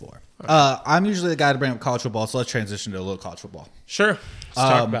think I have 4. I'm usually the guy to bring up college football, so let's transition to a little college football. Sure. Let's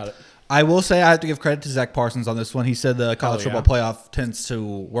talk about it. I will say I have to give credit to Zach Parsons on this one. He said the college yeah. football playoff tends to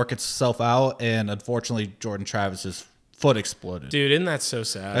work itself out, and unfortunately, Jordan Travis's foot exploded. Dude, isn't that so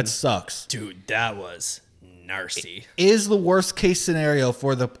sad? That sucks. Dude, that was nasty. Is the worst case scenario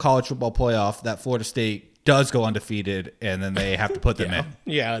for the college football playoff that Florida State does go undefeated and then they have to put them in?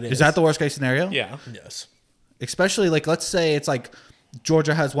 Yeah, it is. Is that the worst case scenario? Yeah. Yes. Especially like let's say it's like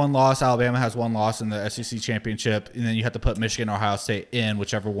Georgia has 1 loss, Alabama has 1 loss in the SEC championship, and then you have to put Michigan or Ohio State in,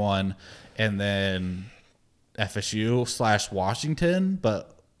 whichever one, and then FSU/Washington,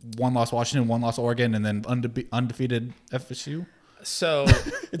 but 1 loss Washington, 1 loss Oregon, and then undefeated FSU. So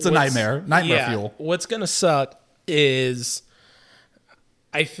It's a what's- nightmare fuel. What's gonna suck is,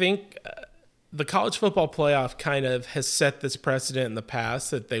 I think the college football playoff kind of has set this precedent in the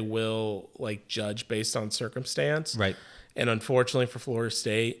past that they will like judge based on circumstance, Right. And unfortunately for Florida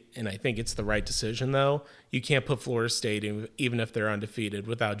State, and I think it's the right decision though, you can't put Florida State in, even if they're undefeated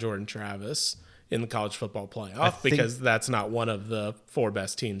without Jordan Travis in the college football playoff think- because that's not one of the 4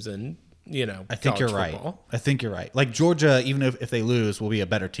 best teams in I think you're college right. football. I think you're right. Like Georgia, even if they lose, will be a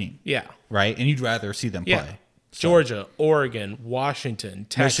better team, Yeah. right? And you'd rather see them Yeah. play. Georgia, Oregon, Washington,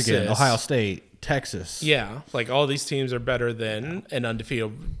 Texas, Michigan, Ohio State, Texas. Yeah, like all these teams are better than an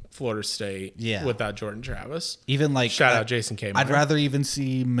undefeated Florida State Yeah. without Jordan Travis. Even like Shout out Jason K. I'd rather even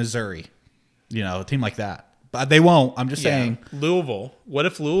see Missouri, a team like that. But they won't. I'm just saying. Louisville. What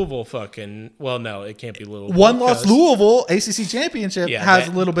if Louisville fucking? Well, no, it can't be Louisville. 1 loss because Louisville ACC championship Yeah, has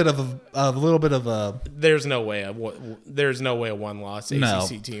that- a little bit of a There's no way. There's no way a 1 loss ACC no,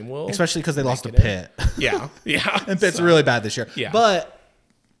 team will. especially because they lost to it in. Pitt, Yeah, yeah. and Pitt's So, really bad this year. Yeah. But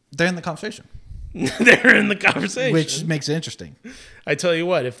they're in the conversation, they're in the conversation. which makes it interesting. I tell you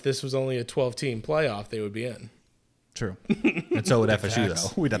what, if this was only a 12-team playoff, they would be in. True, and so would FSU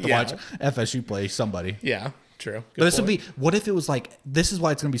though. We'd have to Yeah. watch FSU play somebody. Yeah, true. But this would be. What if it was like? This is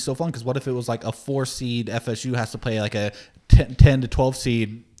why it's going to be so fun. Because what if it was like a 4 seed FSU has to play like a 10 to 12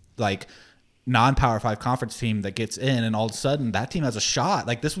 seed like non-power 5 conference team that gets in, and all of a sudden that team has a shot.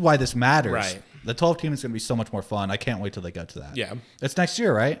 Like this is why this matters. Right. The 12 team is going to be so much more fun. I can't wait till they get to that. Yeah. It's next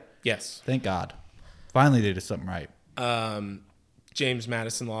year, right? Yes. Thank God. Finally, they did something right. James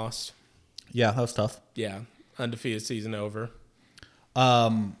Madison lost. Yeah, that was tough. Yeah, undefeated season over.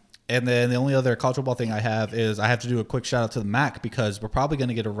 And then the only other college football thing I have is I have to do a quick shout out to the MAC because we're probably going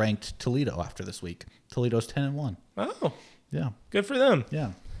to get a ranked Toledo after this week. Toledo's 10-1. Oh, Yeah. good for them.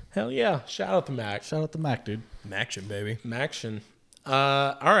 Yeah. Hell yeah. Shout out to Mac. Shout out to MAC, dude. Maction, baby. Maction.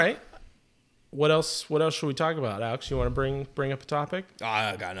 All right. What else should we talk about, Alex? You want to bring up a topic?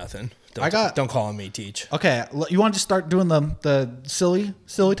 I got nothing. Don't call on me, Teach. Okay, you want to just start doing the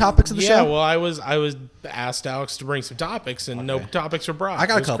silly topics of the Yeah, show? well, I was asked Alex to bring some topics, and no topics were brought. I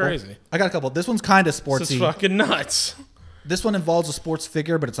got It was a couple. Crazy. I got a couple. This one's kind of This sportsy. is fucking nuts. This one involves a sports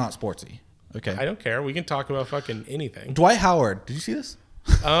figure, but it's not sportsy. Okay. I don't care. We can talk about fucking anything. Dwight Howard. Did you see this?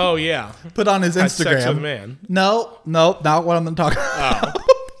 Oh yeah. Put on his Had sex with a Instagram. man. No, not what I'm going to talk about.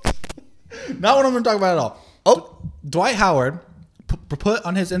 Oh. Not what I'm going to talk about at all. Oh, Dwight Howard put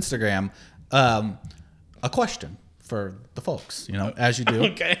on his Instagram a question for the folks, as you do.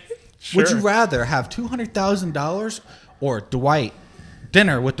 Okay. Sure. Would you rather have $200,000 or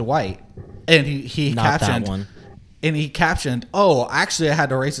dinner with Dwight? And he Not captioned that one. And he captioned, "Oh, actually, I had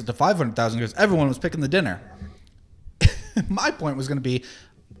to raise it to 500,000 because everyone was picking the dinner." My point was going to be,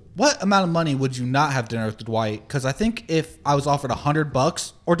 what amount of money would you not have dinner with Dwight? Because I think if I was offered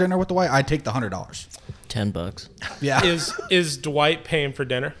 $100 or dinner with Dwight, I'd take the $100. $10. Yeah, Is Dwight paying for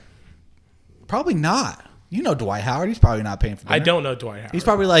dinner? probably not. You know Dwight Howard. He's probably not paying for dinner. I don't know Dwight Howard. He's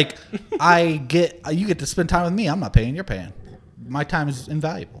probably like, you get to spend time with me. I'm not paying. You're paying. My time is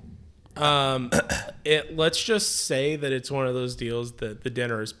invaluable. Let's just say that it's one of those deals that the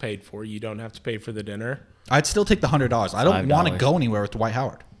dinner is paid for. You don't have to pay for the dinner. I'd still take the $100. I don't want to $5. go anywhere with Dwight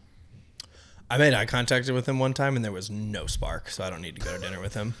Howard. I made eye contact with him one time, and there was no spark, so I don't need to go to dinner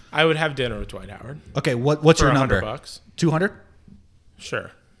with him. I would have dinner with Dwight Howard. Okay, what's For your number? $100. 200?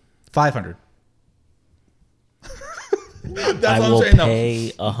 Sure. 500. I what I'm will saying, though.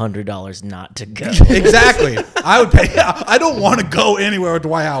 pay $100 not to go. Exactly. I would pay. I don't want to go anywhere with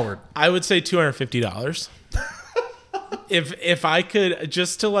Dwight Howard. I would say $250. If I could,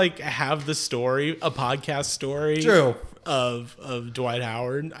 just to like have the story, a podcast story True. of Dwight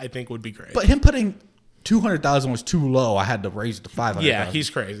Howard, I think would be great. But him putting 200,000 was too low. I had to raise it to 500. yeah, he's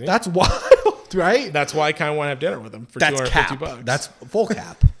crazy. That's wild, right? That's why I kind of want to have dinner with him for That's $250. cap. That's full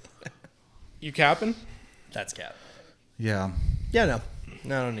cap. You capping? That's cap. Yeah. Yeah, no,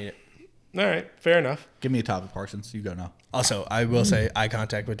 I don't need it. All right, fair enough. Give me a topic, Parsons. You go now. Also, I will say eye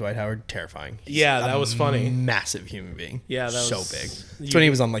contact with Dwight Howard, terrifying. He's Yeah, a that was funny. Massive human being. Yeah, that so was- big. It's when he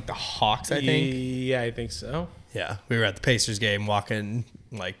was on like the Hawks, I think. Yeah, I think so. Yeah, we were at the Pacers game, walking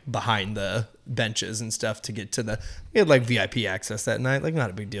like behind the benches and stuff to get to the. We had like VIP access that night, like not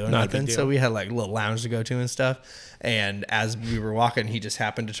a big deal or Not a big nothing. deal. So we had like a little lounge to go to and stuff. And as we were walking, he just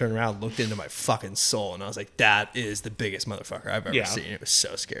happened to turn around, looked into my fucking soul, and I was like, "That is the biggest motherfucker I've ever Yeah. seen." It was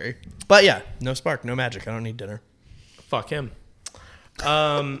so scary. But yeah, no spark, no magic. I don't need dinner. Fuck him.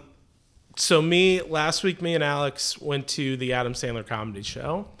 So last week, me and Alex went to the Adam Sandler comedy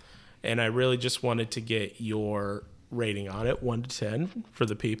show, and I really just wanted to get your rating on it, 1 to 10 for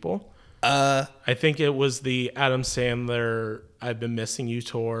the people. I think it was the Adam Sandler "I've Been Missing You"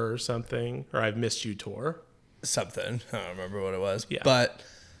 tour or something, or "I've Missed You" tour. Something. I don't remember what it was. Yeah. But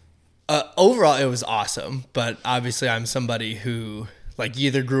overall, it was awesome. But obviously, I'm somebody who like you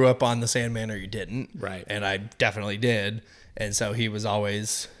either grew up on the Sandman or you didn't. Right. And I definitely did. And so he was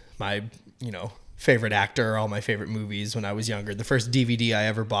always my, favorite actor, all my favorite movies when I was younger. The first DVD I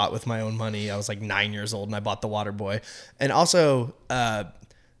ever bought with my own money, I was like 9 years old, and I bought The Waterboy. And also,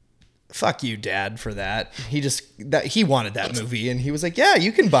 fuck you, Dad, for that. He wanted that movie, and he was like, "Yeah,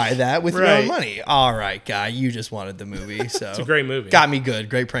 you can buy that with your Right. own money." All right, guy, you just wanted the movie, so it's a great movie. Got me good,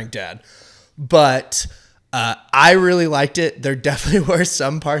 great prank, Dad. But I really liked it. There definitely were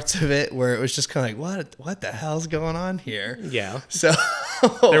some parts of it where it was just kind of like, what the hell's going on here? Yeah. So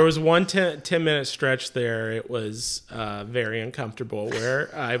There was one 10-minute stretch there. It was very uncomfortable where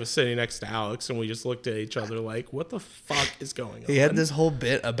I was sitting next to Alex and we just looked at each other like, what the fuck is going on? he had this whole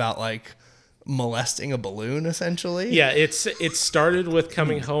bit about like molesting a balloon, essentially. Yeah, it started with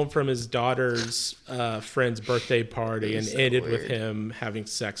coming home from his daughter's friend's birthday party and so ended with weird. him having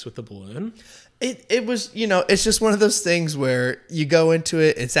sex with a balloon. It was, it's just one of those things where you go into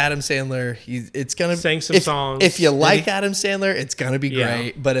it. It's Adam Sandler. It's gonna Sang some if, songs. If you like Adam Sandler, it's gonna be Yeah.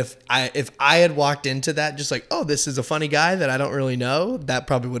 great. But if I had walked into that just like, oh, this is a funny guy that I don't really know, that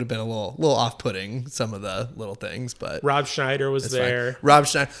probably would have been a little off putting, some of the little things. But Rob Schneider was it's fine. there. Rob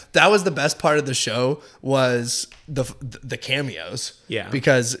Schneider. That was the best part of the show was the cameos. Yeah.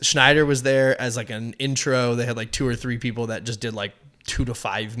 Because Schneider was there as like an intro. They had like 2 or 3 people that just did like 2 to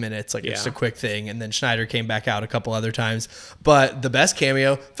 5 minutes, like just Yeah. a quick thing, and then Schneider came back out a couple other times. But the best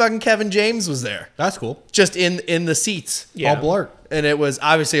cameo, fucking Kevin James was there, That's cool. just in the seats, Yeah. All blurt. and it was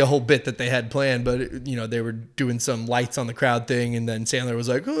obviously a whole bit that they had planned. But they were doing some lights on the crowd thing, and then Sandler was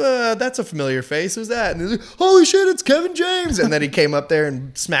like, "That's a familiar face. Who's that?" And he was like, "Holy shit, it's Kevin James!" And then he came up there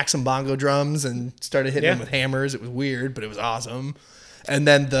and smacked some bongo drums and started hitting Yeah. them with hammers. It was weird, but it was awesome. And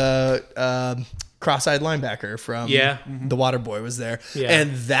then the cross-eyed linebacker from Yeah. The Waterboy was there. Yeah.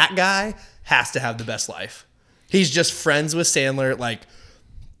 And that guy has to have the best life. He's just friends with Sandler. Like,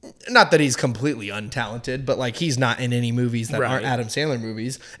 not that he's completely untalented, but like he's not in any movies that Right. aren't Adam Sandler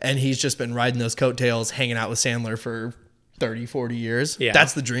movies. And he's just been riding those coattails, hanging out with Sandler for 30, 40 years. Yeah.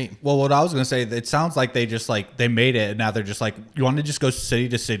 That's the dream. Well, what I was gonna say, it sounds like they just like they made it, and now they're just like, you want to just go city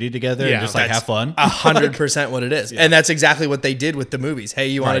to city together Yeah, and just like That's have fun. 100% what it is. And that's exactly what they did with the movies. Hey,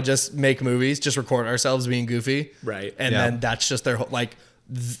 you want to Right. just make movies, just record ourselves being goofy. Right. And Yeah. then that's just their whole, like,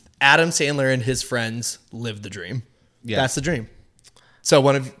 Adam Sandler and his friends live the dream. Yeah. That's the dream. So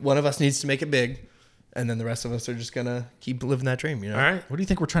one of us needs to make it big, and then the rest of us are just gonna keep living that dream, you know? All right. What do you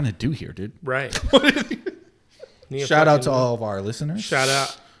think we're trying to do here, dude? Right. Need a Shout out to fucking- all of our listeners. Shout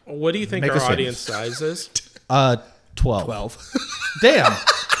out. What do you think Make our us famous. audience size is? 12. 12. Damn.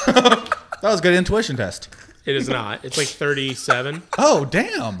 That was a good intuition test. It is not. It's like 37. Oh,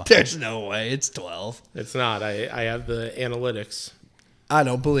 damn. There's no way. It's 12. It's not. I have the analytics. I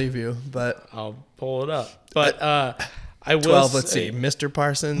don't believe you, but I'll pull it up. But I will 12, let's say- see. Mr.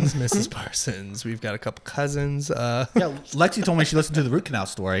 Parsons, Mrs. Parsons. We've got a couple cousins. Yeah, Lexi told me she listened to the root canal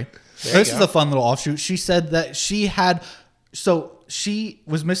story. you This go. is a fun little offshoot. She said that she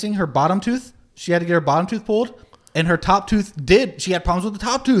was missing her bottom tooth. She had to get her bottom tooth pulled, and her top tooth she had problems with the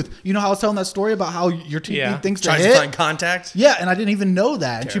top tooth. You know how I was telling that story about how your teeth Yeah. need things to Tries hit? to find contact. Yeah, and I didn't even know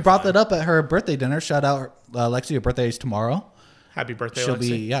that. And she brought that up at her birthday dinner. Shout out, Lexi, your birthday is tomorrow. Happy birthday, She'll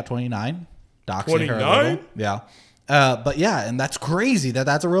Lexi. be 29. Doxing her a 29? little. Yeah. But yeah, and that's crazy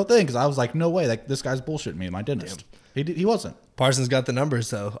that's a real thing, because I was like, no way, like this guy's bullshitting me, my dentist. He wasn't. Parsons got the numbers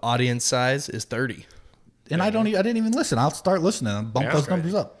though. Audience size is 30. And I didn't even listen. I'll start listening and bump Yeah, those great.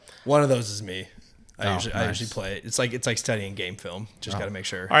 numbers up. One of those is me. I Oh, usually nice. play it. It's like studying game film. Just got to make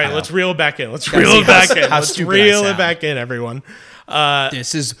sure. All right, let's reel it back in. Let's Gotta reel see it back how- in. how Let's stupid I reel it sound. back in, everyone.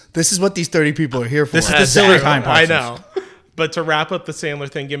 This is what these 30 people are here for. This is the silly time. I Parsons. know. But to wrap up the Sandler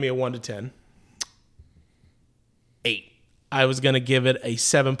thing, give me a 1 to 10. 8. I was going to give it a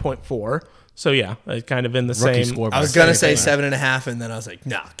 7.4. So yeah, kind of in the Rookie same. score. I was gonna say 7.5, and then I was like,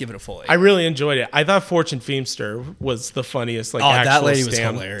 nah, give it a full 8. I really enjoyed it. I thought Fortune Feimster was the funniest, like, Oh, that actual lady was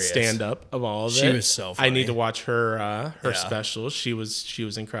hilarious. stand up of all of it. She was so I need funny. to watch her Yeah. special. She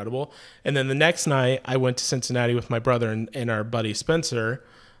was incredible. And then the next night, I went to Cincinnati with my brother and our buddy Spencer,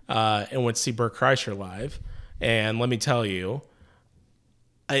 and went to see Bert Kreischer live. And let me tell you,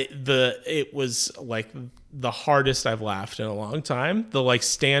 it was like the hardest I've laughed in a long time. The like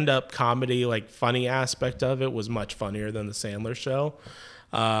stand up comedy, like funny aspect of it was much funnier than the Sandler show.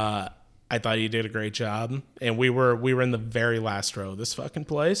 I thought he did a great job, and we were in the very last row of this fucking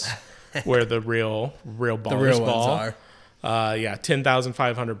place, where the real ballers the real ball. ones are.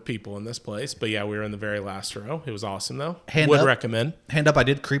 10,500 people in this place, but yeah, we were in the very last row. It was awesome though. Hand Would up. recommend. Hand up, I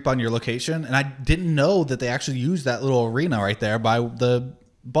did creep on your location, and I didn't know that they actually used that little arena right there by the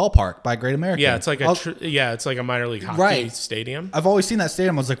ballpark by Great American. Yeah, it's like I'll- it's like a minor league hockey Right. stadium. I've always seen that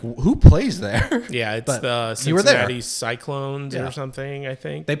stadium. I was like, who plays there? Yeah, it's But the you were there. Cincinnati Cyclones Yeah. or something, I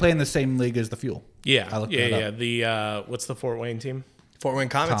think. They play in the same league as the Fuel. Yeah, I looked yeah, that yeah. up. The what's the Fort Wayne team? Fort Wayne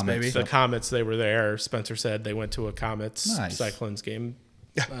Comets, Comets. baby. The Comets. They were there. Spencer said they went to a Comets Nice. Cyclones game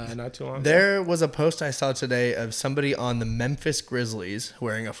not too long ago. There was a post I saw today of somebody on the Memphis Grizzlies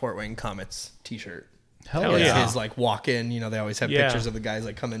wearing a Fort Wayne Comets t-shirt. Hell It's yeah. his like walk in. You know, they always have Yeah. pictures of the guys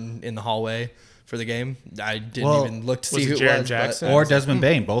like coming in the hallway for the game. I didn't Well, even look to was see it who Jaron it was. Jackson? But Or Desmond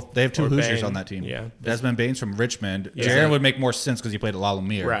Bain. Both they have two Or Hoosiers Bain, on that team. yeah. Desmond Bain's from Richmond. Yeah. Jaron would make more sense because he played at La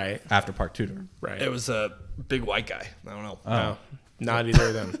Lumiere Right. after Park Tudor. Right. it was a big white guy. I don't know. No, not either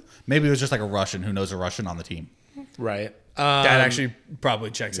of them. Maybe it was just like a Russian who knows a Russian on the team. Right. That actually probably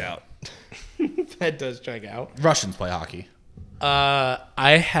checks out. that does check out. Russians play hockey. I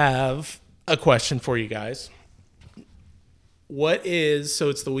have a question for you guys. So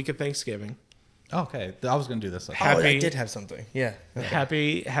it's the week of Thanksgiving. Okay, I was gonna do this. Oh, I Happy- did have something. Yeah.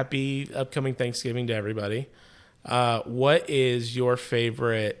 Happy upcoming Thanksgiving to everybody. What is your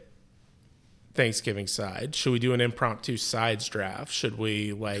favorite Thanksgiving side? Should we do an impromptu sides draft? Should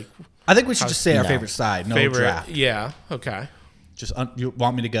we like I think we should just say our No. favorite side. No favorite? draft. Yeah. Okay. Just you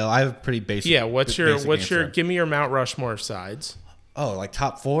want me to go? I have a pretty basic. Yeah. What's your answer. give me your Mount Rushmore sides? Oh, like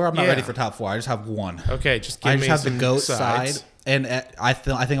top four? I'm not Yeah. ready for top four. I just have one. Okay. Just give I me just have some the goat sides. side, and I think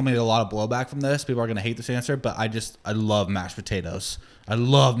I'm gonna get a lot of blowback from this. People are gonna hate this answer, but I love mashed potatoes. I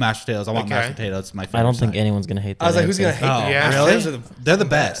love mashed potatoes. I want Okay. mashed potatoes. It's my favorite. I don't think side. anyone's gonna hate that. I was like, who's gonna answer. hate that? Yeah. Mashed Really? potatoes are the- They're the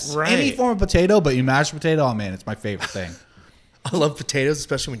best. Right. Any form of potato, but you mash potato. Oh man, it's my favorite thing. I love potatoes,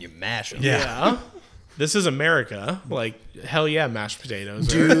 especially when you mash them. Yeah. This is America. Like hell yeah, mashed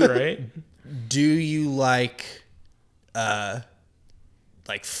potatoes. Right. Do you like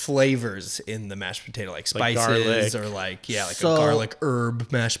flavors in the mashed potato, like Like spices garlic. or like So- a garlic herb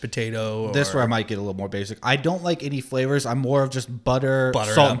mashed potato? Or, This is where I might get a little more basic. I don't like any flavors. I'm more of just butter,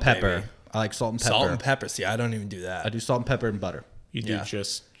 Butter salt, up, and pepper. baby. I like salt and pepper. salt and pepper. See, I don't even do that. I do salt and pepper and butter. You do Yeah.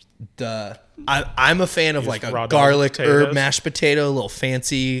 just I'm a fan of like raw a dog garlic potatoes? herb mashed potato, a little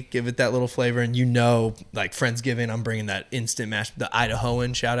fancy, give it that little flavor. And like Friendsgiving, I'm bringing that instant mashed, the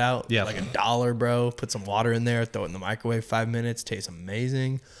Idahoan, shout out. Yeah. Like $1, bro. Put some water in there, throw it in the microwave 5 minutes, tastes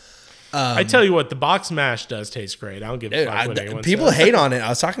amazing. I tell you what, the box mash does taste great. I don't give a Dude, fuck what anyone people says. hate on it. I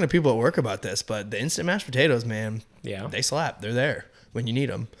was talking to people at work about this, but the instant mashed potatoes, man, Yeah. they slap. They're there when you need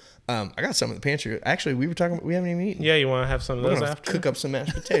them. I got some in the pantry. Actually, we haven't even eaten. Yeah, you want to have some of We're those gonna after? cook up some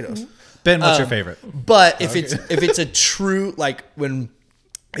mashed potatoes. Ben, what's your favorite? But if it's a true, like when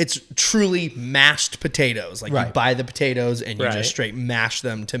it's truly mashed potatoes, like you Right. buy the potatoes and you Right. just straight mash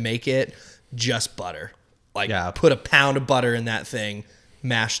them to make it, just butter. Like Yeah. put a pound of butter in that thing,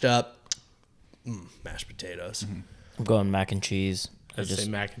 mashed up, mashed potatoes. I'm going mac and cheese. I'd say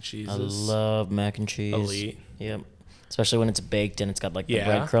mac and cheese I is love mac and cheese. elite. Yep. Especially when it's baked and it's got like the Yeah.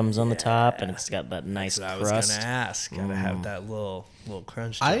 breadcrumbs on the top and it's got that nice I was crust. gonna ask. Gotta have that little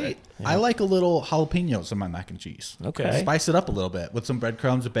crunch to I it. like a little jalapenos in my mac and cheese. Okay. Spice it up a little bit with some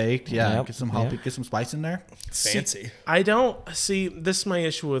breadcrumbs baked. Yeah, Yep. get some Yep. get some spice in there. Fancy. I don't see this is my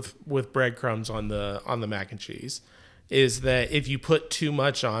issue with breadcrumbs on the mac and cheese is that if you put too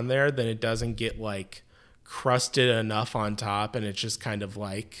much on there, then it doesn't get like crusted enough on top, and it's just kind of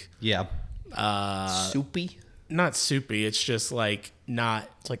like Yeah. Soupy. not soupy. It's just like not.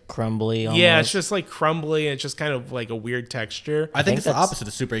 It's like crumbly. Almost. Yeah, it's just like crumbly, and it's just kind of like a weird texture. I think think it's the that's- opposite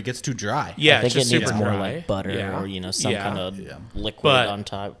of super. It gets too dry. Yeah, I think it's just it needs super more dry. like butter Yeah. or some Yeah. kind of liquid But on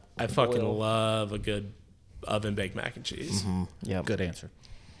top. I fucking love a good oven baked mac and cheese. Yep. Good answer.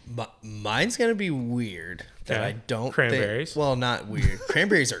 Mine's gonna be weird that Okay. I don't Cranberries? Think, well, not weird.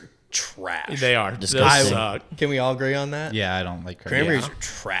 Cranberries are trash. They are. Those Disgusting. suck. Can we all agree on that? Yeah, I don't like Cranberries Yeah. are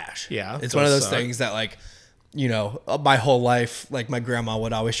trash. Yeah, It's those one of those suck. things that like, my whole life, like my grandma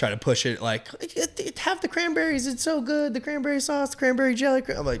would always try to push it, like have the cranberries. It's so good. The cranberry sauce, the cranberry jelly.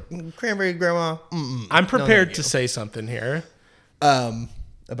 I'm like cranberry, grandma. I'm prepared thank to you. say something here.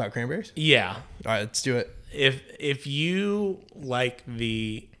 About cranberries. Yeah. All right, let's do it. If you like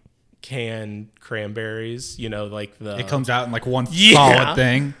the canned cranberries, like the It comes out in like one Yeah. solid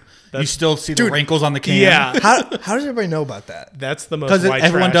thing. You still see the wrinkles on the can. Yeah. How does everybody know about that? That's the most Because white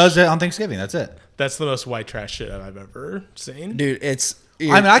everyone trash. does it on Thanksgiving. That's it. That's the most white trash shit I've ever seen. Dude, it's I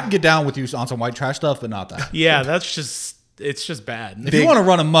mean, I can get down with you on some white trash stuff, but not that. Yeah, it's just bad. If you want to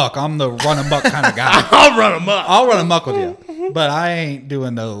run amok, I'm the run amok kind of guy. I'll run them up. I'll run amok with you, but I ain't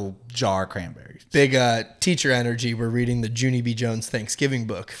doing no jar cranberries. big teacher energy. We're reading the Junie B. Jones Thanksgiving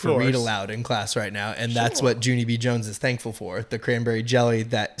book for course. read aloud in class right now, and that's what Junie B. Jones is thankful for: the cranberry jelly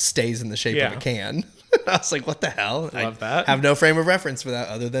that stays in the shape of Yeah. a can. I was like, "What the hell?" Love I that. have no frame of reference for that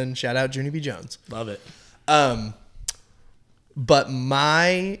other than shout out Junie B. Jones. Love it. But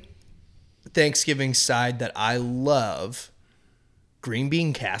my Thanksgiving side that I love, green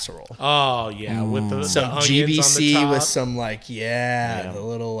bean casserole. Oh yeah, with the Some onions on the GBC top. with some like the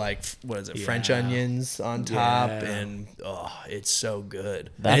little like what is it, French Yeah. onions on top, Yeah. and it's so good.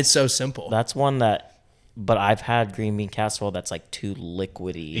 And That's- it's so simple. That's one that, but I've had green bean casserole that's like too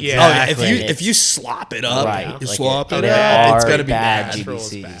liquidy. Yeah. Oh yeah, Exactly. if you slop it up, Right, you like slop it there up, it's are gonna be bad bad. Casserole is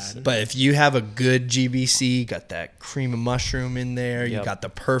GBCs. bad. But if you have a good GBC, got that cream of mushroom in there, you Yep. got the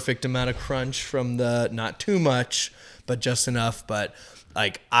perfect amount of crunch from the not too much, but just enough. But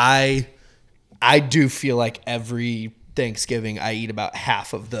like I do feel like every Thanksgiving I eat about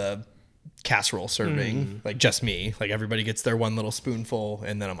half of the casserole serving, like just me. Like everybody gets their one little spoonful,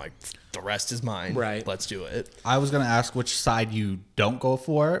 and then I'm like, the rest is mine. Right. Let's do it. I was gonna ask which side you don't go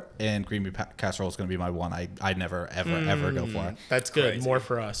for, and green bean casserole is gonna be my one. I never ever go for. That's good. Crazy. More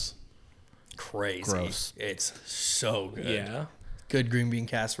for us. Crazy. Gross. It's so good. Yeah. Good green bean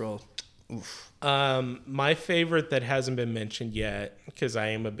casserole. My favorite that hasn't been mentioned yet, because I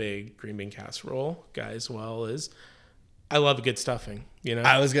am a big green bean casserole guy as well, is I love a good stuffing.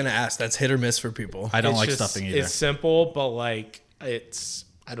 I was gonna ask. That's hit or miss for people. I don't It's like just- stuffing either. It's simple, but like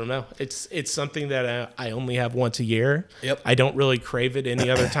I don't know. It's something that I only have once a year. Yep. I don't really crave it any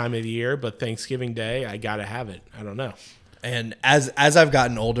other time of the year, but Thanksgiving Day, I gotta have it. I don't know. And as I've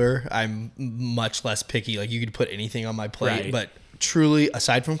gotten older, I'm much less picky. Like you could put anything on my plate, Right. but truly,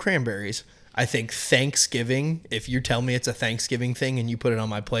 aside from cranberries, I think Thanksgiving. If you tell me it's a Thanksgiving thing and you put it on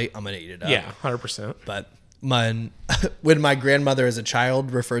my plate, I'm gonna eat it up. Yeah, 100%. But when my grandmother as a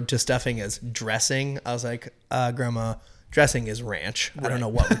child referred to stuffing as dressing, I was like, Grandma, dressing is ranch. I don't know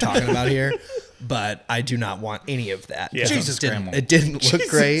what we're talking about here, but I do not want any of that. Yeah. Jesus, Grandma. It didn't look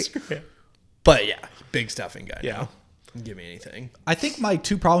great. But yeah, big stuffing guy. Yeah. now. Give me anything. I think my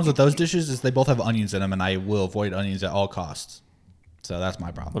two problems with those dishes is they both have onions in them, and I will avoid onions at all costs. So that's my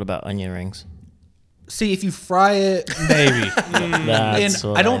problem. What about onion rings? See, if you fry it, maybe. And That's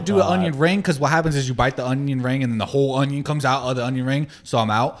what I don't do an thought. onion ring because what happens is you bite the onion ring and then the whole onion comes out of the onion ring, so I'm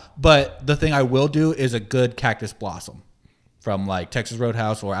out. But the thing I will do is a good cactus blossom from like Texas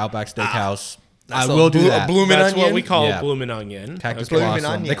Roadhouse or Outback Steakhouse. I will do that. A blooming That's onion. what we call Yeah. a bloomin' onion. Cactus Bloomin'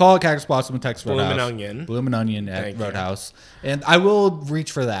 blossom. onion. They call it cactus blossom in Texas Bloomin' Roadhouse. onion. Bloomin' onion at Thank you. Roadhouse. And I will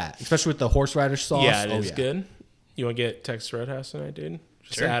reach for that, especially with the horseradish sauce. Yeah, it Oh, is good. You want to get Texas Roadhouse tonight, dude?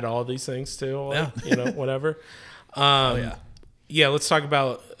 Just Sure. add all these things too, like, Yeah. whatever. Yeah. Yeah, let's talk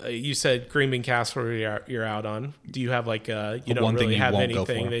about. You said green bean casserole you're out on. Do you have like you don't one thing really you have won't go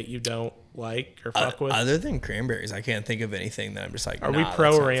anything for. that you don't like or fuck with? Other than cranberries, I can't think of anything that I'm just like. Are we nah,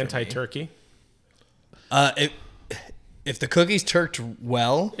 pro that's or not for me. anti-turkey? If the cookie's turked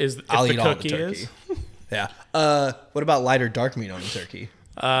well, If I'll the eat all the cookie turkey. is? Yeah. What about light or dark meat on the turkey?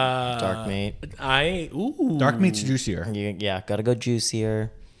 Dark meat. Dark meat's juicier. Yeah, gotta go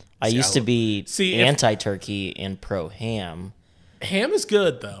juicier. I used to be See, if- anti-turkey and pro ham. Ham is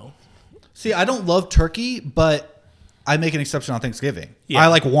good though. See, I don't love turkey, but I make an exception on Thanksgiving. Yeah. I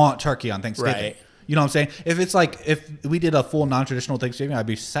like want turkey on Thanksgiving. Right. You know what I'm saying? If it's like if we did a full non-traditional Thanksgiving, I'd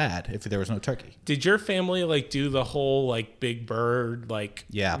be sad if there was no turkey. Did your family like do the whole like big bird like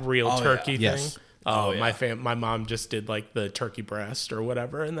Yeah. real Oh, yeah. turkey thing? Yes. Oh, my mom just did like the turkey breast or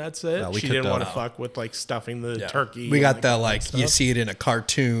whatever, and that's it. we She cooked didn't want to up. fuck with like stuffing the turkey. We and, got the all that like you stuff. see it in a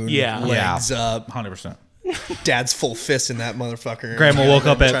cartoon. Yeah. Legs up. 100%. Dad's full fist in that motherfucker. Grandma woke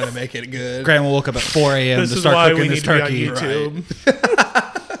up at- trying to make it good. Grandma woke up at 4 a.m. This to is start why cooking we this need to turkey. be on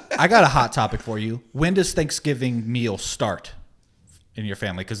YouTube. I got a hot topic for you. When does Thanksgiving meal start in your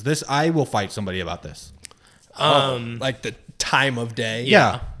family? Because this, I will fight somebody about this. Like the time of day.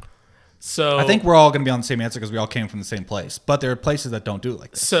 Yeah. So I think we're all going to be on the same answer because we all came from the same place. But there are places that don't do it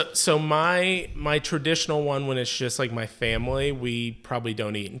like this. So my traditional one, when it's just like my family, we probably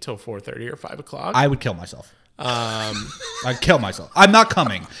don't eat until 4:30 or 5 o'clock. I would kill myself. I'd kill myself. I'm not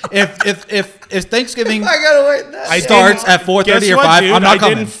coming. If Thanksgiving gotta wait. That. starts at 4:30 Guess or what, 5, dude? I'm not I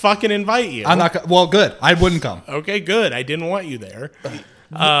coming. didn't fucking invite you. I'm not. Well, good. I wouldn't come. Okay, good. I didn't want you there.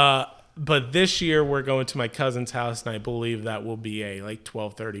 But this year we're going to my cousin's house, and I believe that will be a like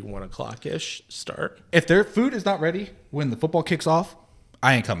 12:30, 1 o'clock ish start. If their food is not ready when the football kicks off,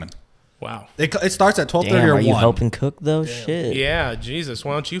 I ain't coming. Wow. It starts at 12:30 Damn, or are 1. you helping cook though? Shit. Yeah, Jesus.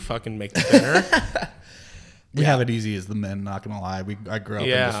 Why don't you fucking make the dinner? We have it easy as the men. Not gonna lie. I grew up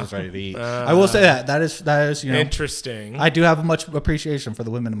Yeah. and just was ready to eat. I will say that is you know Interesting. I do have much appreciation for the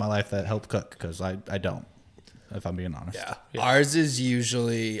women in my life that help cook because I don't. If I'm being honest. Yeah. Ours is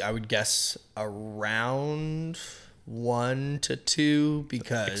usually, I would guess, around 1 to 2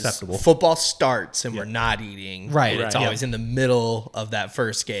 because Acceptable. football starts and we're not eating. Right. And it's Right. always in the middle of that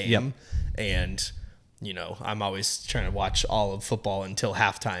first game. Yep. And, you know, I'm always trying to watch all of football until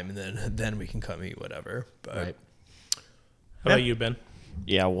halftime and then we can come eat whatever. But Right. How about you, Ben?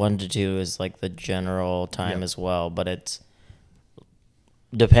 Yeah, 1 to 2 is like the general time as well, but it's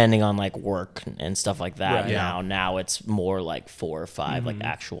depending on like work and stuff like that. Right. Now it's more like 4 or 5, like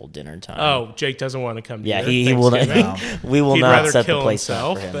actual dinner time. Oh, Jake doesn't want to come. yeah, to he your will. Thanksgiving. We will He'd not rather set the kill place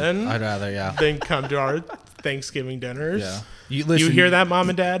up himself for him. than I'd rather, yeah. come to our Thanksgiving dinners. Yeah. You hear that, Mom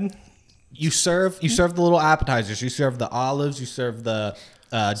and Dad? You serve the little appetizers. You serve the olives. You serve the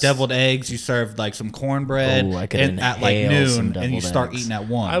deviled eggs. You serve like some cornbread Ooh, I could at like inhale some noon, and you deviled start eggs. eating at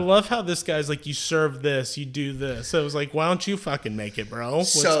 1. I love how this guy's like, you serve this, you do this. So it was like, why don't you fucking make it, bro?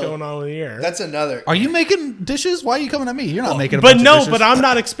 What's So, going on here? that's another. Are you making dishes? Why are you coming at me? You're not making a But bunch no, of dishes. but I'm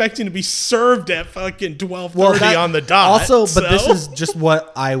not expecting to be served at fucking 12:30 Well, that- on the dot. Also, but this so- is just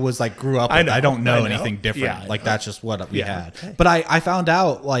what I was like grew up with. I know, I don't know I know. anything different. Yeah, I like know. that's just what we Yeah. had. But I found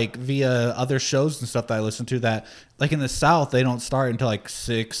out like via other shows and stuff that I listened to that like in the South they don't start until like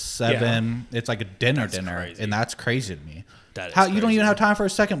 6, 7. It's like a dinner, crazy. and that's crazy to me. That is How you don't crazy. even have time for a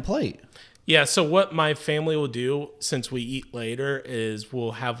second plate. Yeah, so what my family will do since we eat later is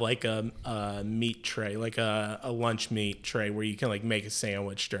we'll have like a meat tray, like a lunch meat tray where you can like make a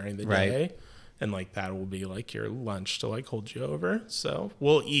sandwich during the Right. day. And like that will be like your lunch to like hold you over. So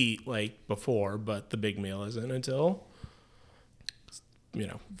we'll eat like before, but the big meal isn't until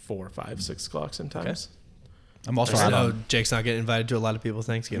 4, 5, 6 o'clock sometimes. I'm also I out know on Jake's not getting invited to a lot of people's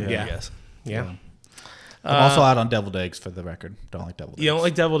Thanksgiving, Yeah. I guess. Yeah. I'm also out on deviled eggs for the record. Don't like deviled eggs. You don't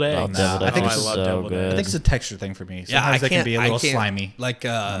like deviled eggs? Oh, deviled I eggs think are it's love so deviled good. I think it's a texture thing for me. Sometimes they can be a little slimy. Like,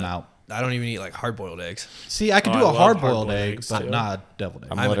 I'm out. I don't even eat like hard boiled eggs. See, I could Oh, do I a love hard boiled hard-boiled egg, eggs, but too. not deviled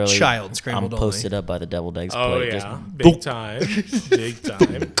egg. I'm a child, scrambled I'm only. posted up by the deviled eggs Oh plate. yeah, Just big time, big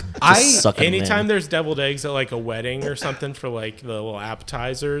time. sucking 'em in. Anytime there's deviled eggs at like a wedding or something for like the little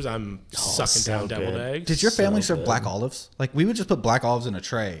appetizers, I'm sucking so down deviled good. eggs. Did your family So serve good. black olives? Like we would just put black olives in a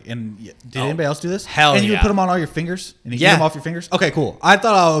tray, and did anybody else do this? hell and you would yeah. put them on all your fingers, and you Yeah. eat them off your fingers. Okay, cool. I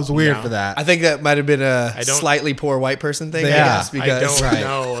thought I was weird No. for that. I think that might have been a I don't- slightly poor white person thing. Yeah. I guess I because don't Right.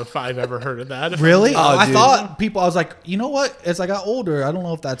 know if I've ever heard of that. Really? Oh, I dude. thought people. I was like, you know what? As I got older, I don't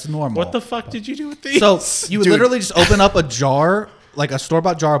know if that's normal. What the fuck did you do with these? So you would Dude. literally just open up a jar, like a store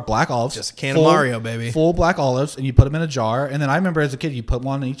bought jar of black olives, Just a can of Mario, baby. full black olives, and you put them in a jar. And then I remember as a kid, you put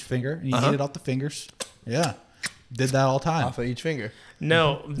one on each finger, and you eat it off the fingers. Yeah, did that all the time. off of each finger.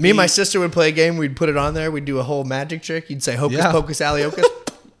 no, Me and my sister would play a game. We'd put it on there. We'd do a whole magic trick. You'd say hocus Yeah. pocus aliokus,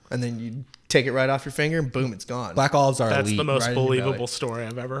 and then you'd take it right off your finger, and boom, it's gone. Black olives are That's elite. the most right in your believable belly. story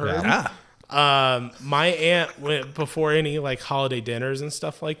I've ever heard. Yeah. My aunt went before any like holiday dinners and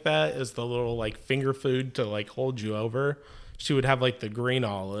stuff like that is the little like finger food to like hold you over. She would have like the green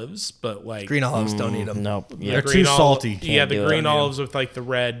olives, but like Green olives don't eat them. Nope. the Yeah. They're green too salty. Yeah, the do it. green olives with like the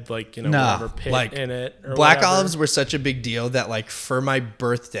red, like Nah, whatever pit like, in it. Or Black whatever. olives were such a big deal that like for my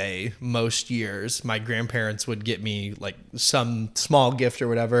birthday, most years, my grandparents would get me like some small gift or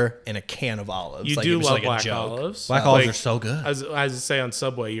whatever and a can of olives. You like, do it was love like a black joke. olives. Black olives are so good. As I say on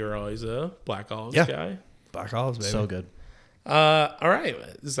Subway, you're always a black olives Yeah. guy. Black olives, baby. So good. All right,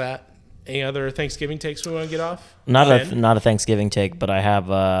 is that any other Thanksgiving takes we want to get off? Not Ben? a Thanksgiving take, but I have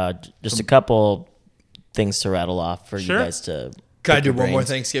just a couple things to rattle off for Sure. you guys to. Can I pick do your one more brains.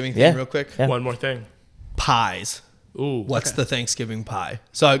 Thanksgiving thing Yeah. real quick? Yeah. One more thing. Pies. Ooh, What's the Thanksgiving pie?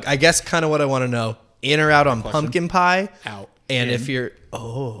 So I guess kind of what I want to know, in or out on pumpkin pie? out? And In. if you're,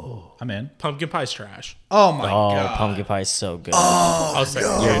 I'm in. Pumpkin pie's trash. Oh my Oh, god. pumpkin pie is so good. I'll say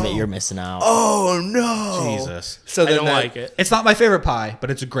You're missing out. oh no, Jesus. So I then don't that- like it. It's not my favorite pie,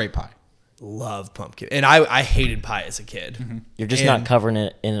 but it's a great pie. Love pumpkin, and I hated pie as a kid. You're just and- not covering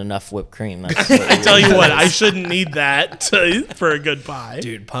it in enough whipped cream. That's what I tell you what, I shouldn't need that for a good pie.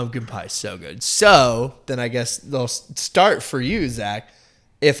 Dude, pumpkin pie is so good. So then I guess they'll start for you, Zach.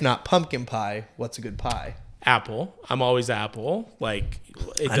 If not pumpkin pie, what's a good pie? Apple. I'm always apple. Like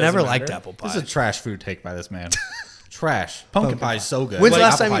it I never doesn't liked matter. apple This pie. is a trash food take by this man. Trash. Pumpkin pie is so good. When's the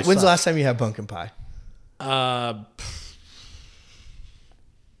Like, last apple time? pie When's the sucks. last time you had pumpkin pie?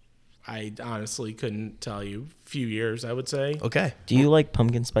 I honestly couldn't tell you. Few years, I would say. Okay. Do you like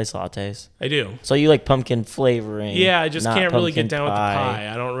pumpkin spice lattes? I do. So you like pumpkin flavoring? Yeah, I just not can't really pumpkin get down with the pie.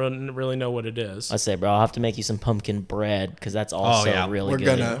 I don't really know what it is. I say, bro, I'll have to make you some pumpkin bread because that's also yeah. really We're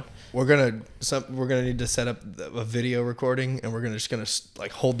good. gonna need to set up a video recording, and we're gonna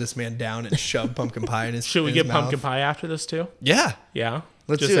like hold this man down and shove pumpkin pie in his. Should we in get his pumpkin mouth. pie after this too? Yeah, Yeah.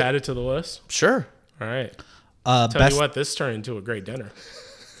 Let's just do it. add it to the list. sure. All right. Tell Best, you what, this turned into a great dinner.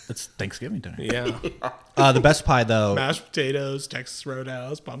 It's Thanksgiving dinner. Yeah. The best pie though. Mashed potatoes, Texas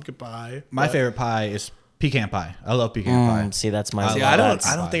Roadhouse, pumpkin pie. My favorite pie is pecan pie. I love pecan pie. See, that's my. See, I don't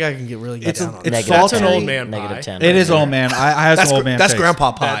that's think I can get really get It's down on it's that. negative salty. 10. That's an old man Negative pie. 10. It is old man. I have That's some old man. that's takes.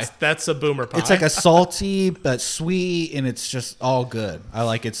 grandpa pie. That's a boomer pie. It's like a salty but sweet, and it's just all good. I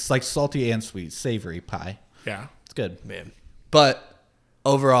like it's like salty and sweet, savory pie. yeah. It's good. Man, but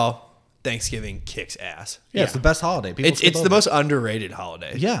overall, Thanksgiving kicks ass. Yeah, it's the best holiday. People skip It's the over it. most underrated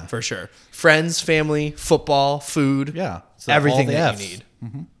holiday. Yeah. for sure. Friends, family, football, food. Yeah, it's everything all the that Fs. you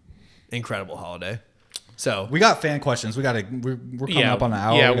need. Incredible holiday. So We got fan questions. We're coming Yeah. up on an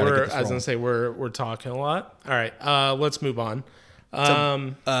hour. Yeah, We gotta we're. get this I was rolling. gonna say we're talking a lot. All right. Let's move on.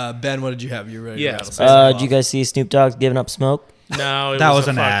 Ben, what did you have? You ready? Yeah. To rattle Did you guys see Snoop Dogg giving up smoke? No, it That was was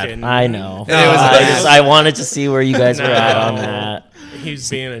a an ad. fucking, I know. It was I wanted to see where you guys were at on No. that. He's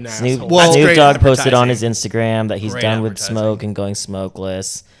being an Snoop, asshole. Well, it's Snoop great Dogg posted on his advertising. Instagram that he's Great done with advertising. smoke and going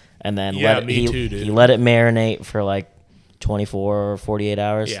smokeless, and then Yeah, let it, me he, too, dude. he let it marinate for like 24 or 48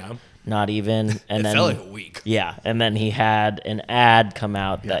 hours. Yeah. Not even. And It then felt like a week. yeah, and then he had an ad come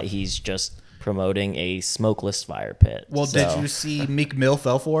out that he's just promoting a smokeless fire pit. Well, So- did you see Meek Mill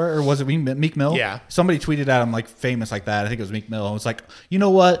fell for it, or was it Meek Mill? Yeah. Somebody tweeted at him like famous like that. I think it was Meek Mill. It was like, you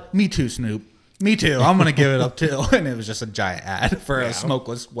know what? Me too, Snoop. Me too. I'm gonna give it up too. And it was just a giant ad for a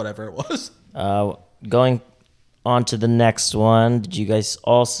smokeless whatever it was. Going on to the next one, did you guys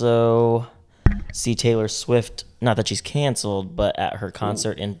also see Taylor Swift? Not that she's canceled, but at her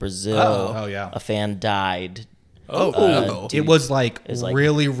concert in Brazil, Oh, yeah. a fan died. Oh, It was like like-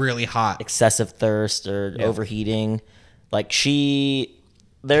 really, really hot. Excessive thirst or overheating. Like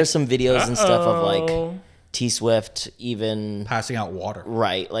there's some videos and stuff of like T Swift even Passing out water.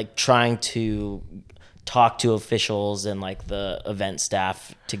 right, like trying to talk to officials and like the event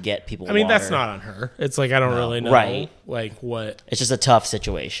staff to get people. I mean, water. that's not on her. It's like I don't really know, Right. like what. It's just a tough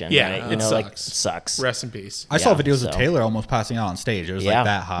situation. Yeah, right? it You know, like sucks. sucks. Rest in peace. I saw Yeah, videos so- of Taylor almost passing out on stage. It was Yeah, like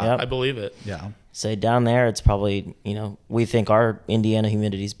that hot. yep. I believe it. Yeah. So down there, it's probably we think our Indiana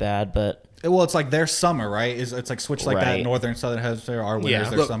humidity's bad, but Well, it's like their summer, right? It's like switched like that. Right. Northern, southern hemisphere. Our winter's Yeah.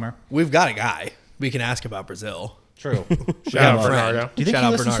 their Look, summer. we've got a guy. We can ask about Brazil. True. Shout out a friend. Bernardo. Do you think Shout he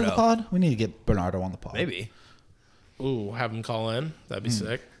out listens to the Bernardo. pod? We need to get Bernardo on the pod. Maybe. Ooh, have him call in. That'd be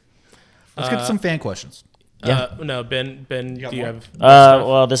sick. Let's get some fan questions. Yeah. No, Ben, do got you more? have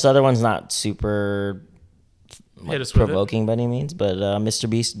well, this other one's not super hit us with it? provoking by any means, but Mr.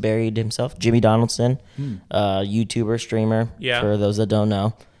 Beast buried himself. Jimmy Donaldson, YouTuber, streamer. Yeah. For those that don't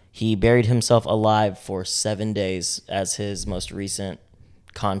know, he buried himself alive for 7 days as his most recent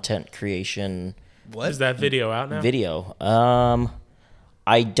content creation Is that video out now? video.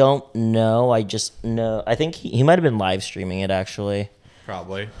 I don't know. I just know. I think he might have been live streaming it actually.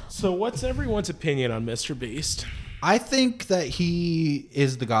 Probably. So, what's everyone's opinion on Mr. Beast? I think that he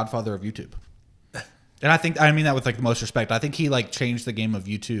is the godfather of YouTube. And I mean that with like the most respect. I think he like changed the game of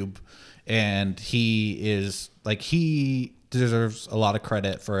YouTube, and he deserves a lot of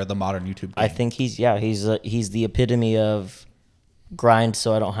credit for the modern YouTube game. I think he's the epitome of grind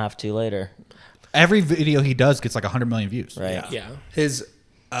so I don't have to later. Every video he does gets like 100 million views. Right. Yeah.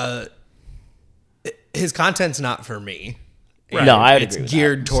 His content's not for me. Right. No, I would It's agree with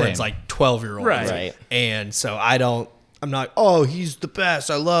geared towards Same. like 12-year-olds. Right. Right. And so I'm not, oh, he's the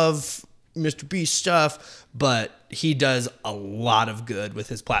best. I love Mr. Beast stuff, but he does a lot of good with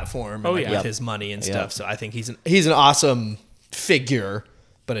his platform and Oh, like, yeah. with Yep. his money and Yep. stuff. So I think he's an awesome figure,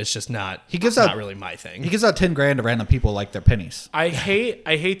 but it's just not gives not out- really my thing. He gives out 10 grand to random people like they're pennies. I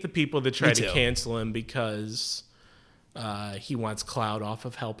hate the people that try Me to too. cancel him because he wants clout off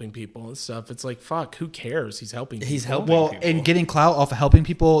of helping people and stuff. It's like, fuck, who cares? He's helping people. He's helping Well, people. and getting clout off of helping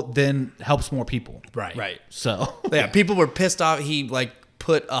people then helps more people. Right. Right. So Yeah, people were pissed off. He like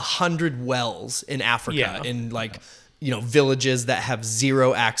put 100 wells in Africa Yeah. in like villages that have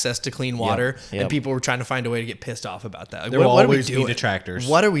zero access to clean water, Yep. and people were trying to find a way to get pissed off about that. Like, There what will are we always be doing? detractors.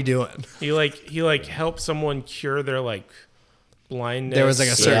 What are we doing? He helped someone cure their like blindness. There was like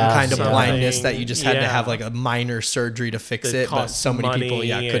a certain Yeah, kind of something. blindness that you just had to Yeah. have like a minor surgery to fix That it, but costs so many people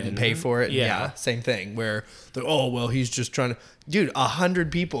money couldn't and- pay for it. yeah. Yeah, same thing. Where they're, oh well, he's just trying to. Dude,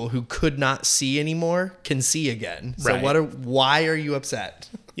 100 people who could not see anymore can see again. So Right. why are you upset?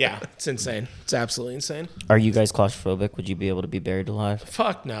 Yeah, it's insane. It's absolutely insane. Are you guys claustrophobic? Would you be able to be buried alive?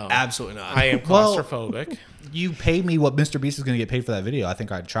 Fuck no. Absolutely not. I am Well- claustrophobic. you pay me what Mr. Beast is going to get paid for that video. I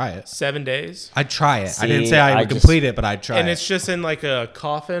think I'd try it. 7 days. I'd try it. I didn't See, say I I would just- complete it, but I'd try And it. it's just in like a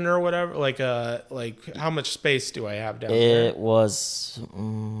coffin or whatever. Like how much space do I have down there? It was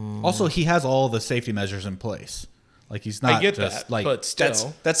Also, he has all the safety measures in place. Like he's not I get just that, like but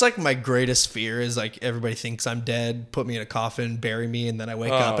still. That's like my greatest fear is like everybody thinks I'm dead, put me in a coffin, bury me, and then I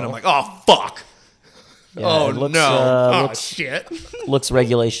wake up and I'm like, oh fuck. yeah, Oh, it looks, no. Oh looks, shit! looks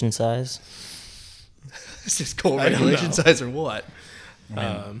regulation size. Is this cold I don't regulation know. size or what?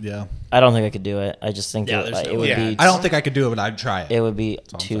 yeah. I don't think I could do it. I just think Yeah, it, there's no it would way. be. I don't think I could do it, but I'd try it. It would be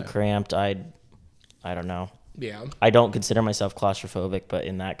I'm too saying. cramped. I don't know. Yeah. I don't consider myself claustrophobic, but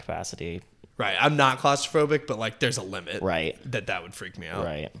in that capacity, Right. I'm not claustrophobic, but like there's a limit. right, That would freak me out.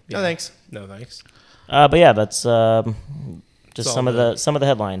 right. No thanks. No thanks. But yeah, that's just all some of the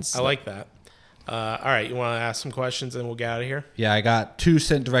headlines. I like that. All right, you want to ask some questions and we'll get out of here? Yeah, I got 2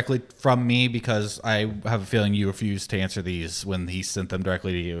 sent directly from me because I have a feeling you refused to answer these when he sent them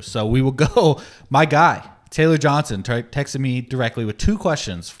directly to you. So we will go. My guy, Taylor Johnson, texted me directly with 2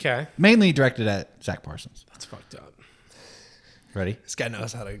 questions. Okay. Mainly directed at Zach Parsons. That's fucked up. Ready? This guy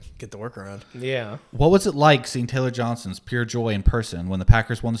knows how to get the workaround. Yeah. What was it like seeing Taylor Johnson's pure joy in person when the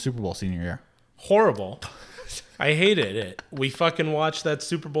Packers won the Super Bowl senior year? Horrible. I hated it. We fucking watched that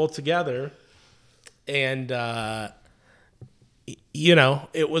Super Bowl together. And,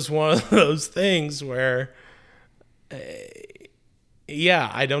 it was one of those things where,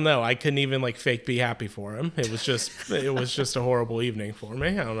 I don't know. I couldn't even like fake be happy for him. It was just a horrible evening for me.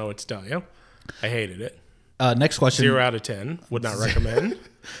 I don't know what to tell you. I hated it. Next question. 0 out of 10. Would not recommend.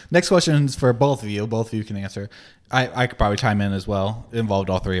 Next question is for both of you. Both of you can answer. I could probably chime in as well. It involved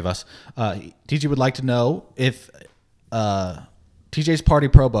all 3 of us. TJ would like to know if TJ's party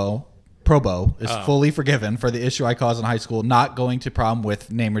Pro Bowl is fully forgiven for the issue I caused in high school, not going to prom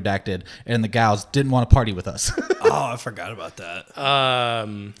with name redacted, and the gals didn't want to party with us. Oh, I forgot about that.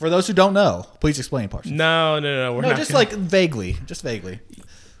 For those who don't know, please explain, Parsons. No. We're No, not just gonna- like vaguely. Just vaguely.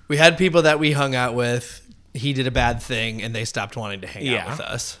 We had people that we hung out with. He did a bad thing, and they stopped wanting to hang out Yeah. with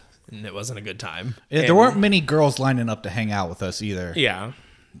us. and it wasn't a good time. There weren't many girls lining up to hang out with us either. Yeah.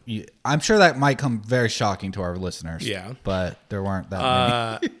 I'm sure that might come very shocking to our listeners. Yeah. But there weren't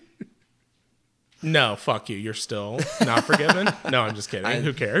that many. No, fuck you. You're still not forgiven. No, I'm just kidding.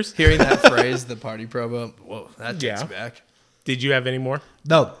 Who cares? Hearing that phrase, the party promo, whoa, that takes Yeah. me back. Did you have any more?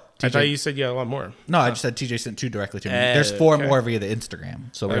 No. I thought TJ, you said you had a lot more. no, I just said TJ sent 2 directly to me. There's 4 okay. more via the Instagram.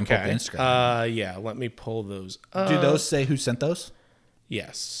 So we're going to pull up the Instagram. Yeah, let me pull those up. Do those say who sent those?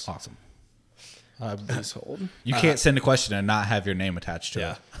 Yes. Awesome. Please hold. You can't send a question and not have your name attached to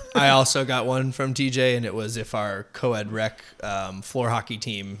Yeah. it. I also got one from TJ, and it was if our co-ed rec floor hockey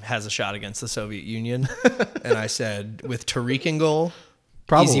team has a shot against the Soviet Union. And I said, with Tariq in goal,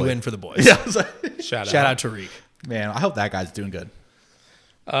 Probably. easy win for the boys. Yeah, I was like, Shout Shout out Tariq. man, I hope that guy's doing good.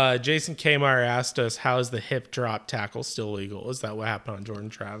 Jason Kmar asked us, how is the hip drop tackle still legal? Is that what happened on Jordan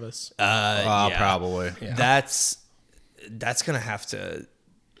Travis? Yeah. Probably. Yeah. That's gonna have to.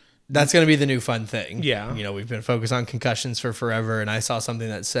 That's gonna be the new fun thing. Yeah. You know, we've been focused on concussions for forever, and I saw something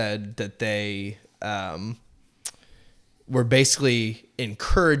that said that they were basically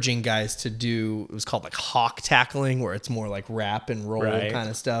encouraging guys to do. It was called like hawk tackling, where it's more like wrap and roll Right. kind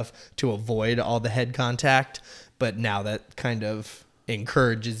of stuff to avoid all the head contact. But now that kind of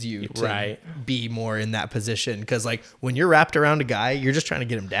encourages you to Right. be more in that position, because like when you're wrapped around a guy, you're just trying to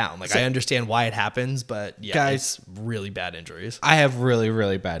get him down. Like I understand why it happens, but yeah, Guys- it's really bad injuries. I have really,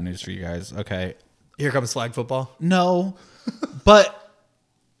 really bad news for you guys. Okay. Here comes flag football. No, but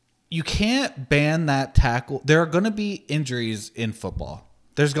you can't ban that tackle. There are going to be injuries in football.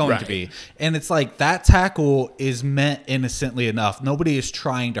 There's going to Right. be. And it's like that tackle is meant innocently enough. Nobody is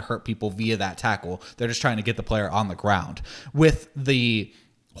trying to hurt people via that tackle. They're just trying to get the player on the ground. With the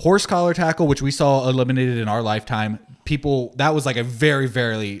horse collar tackle, which we saw eliminated in our lifetime, people, that was like a very,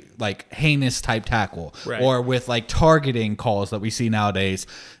 very like heinous type tackle. Right. Or with like targeting calls that we see nowadays,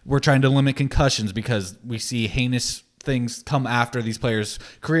 we're trying to limit concussions because we see heinous things come after these players'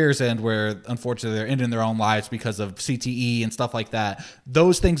 careers end, where unfortunately they're ending their own lives because of CTE and stuff like that.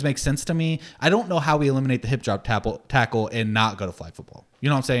 Those things make sense to me. I don't know how we eliminate the hip drop tackle and not go to flag football. You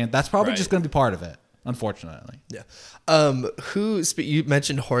know what I'm saying? That's probably Right. just going to be part of it, unfortunately. Yeah. You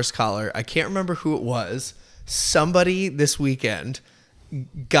mentioned horse collar. I can't remember who it was. Somebody this weekend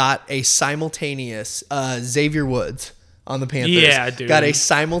got a simultaneous Xavier Woods on the Panthers. Yeah, dude. Got a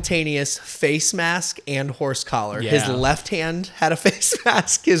simultaneous face mask and horse collar. His Yeah. left hand had a face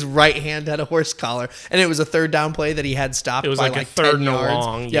mask. His right hand had a horse collar. And it was a third down play that he had stopped It was by like a like third 10 and yards.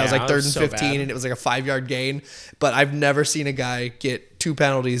 long. Yeah, it was Yeah, like it third was and so 15, bad. and it was like a 5-yard gain. But I've never seen a guy get 2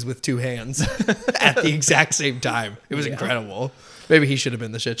 penalties with 2 hands at the exact same time. It was incredible. Maybe he should have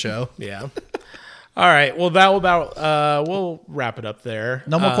been the shit show. Yeah. All right. Well, that about we'll wrap it up there.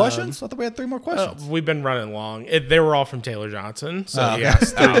 No more questions? I thought we had 3 more questions. We've been running long. They were all from Taylor Johnson, so Oh, he okay.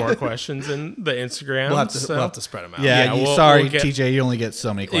 asked 3 more questions in the Instagram. We'll have to so- spread them out. yeah, yeah, sorry, we'll get- TJ, you only get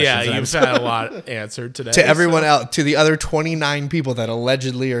so many questions. Yeah, and you've I'm- had a lot answered today. To everyone so- else, to the other 29 people that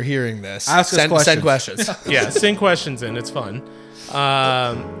allegedly are hearing this, Ask us send questions. Yeah, send questions in. It's fun.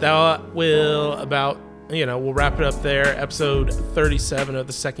 That will about, we'll wrap it up there. Episode 37 of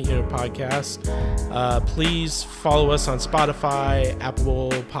the Second Unit Podcast. Please follow us on Spotify,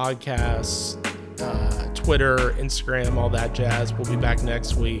 Apple Podcasts, Twitter, Instagram, all that jazz. We'll be back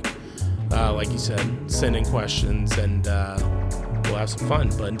next week. Like you said, send in questions and we'll have some fun.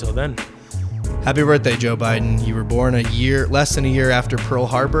 But until then, Happy birthday, Joe Biden. You were born less than a year after Pearl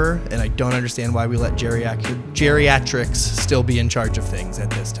Harbor, and I don't understand why we let geriatrics still be in charge of things at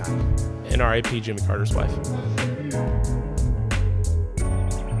this time. and RIP Jimmy Carter's wife.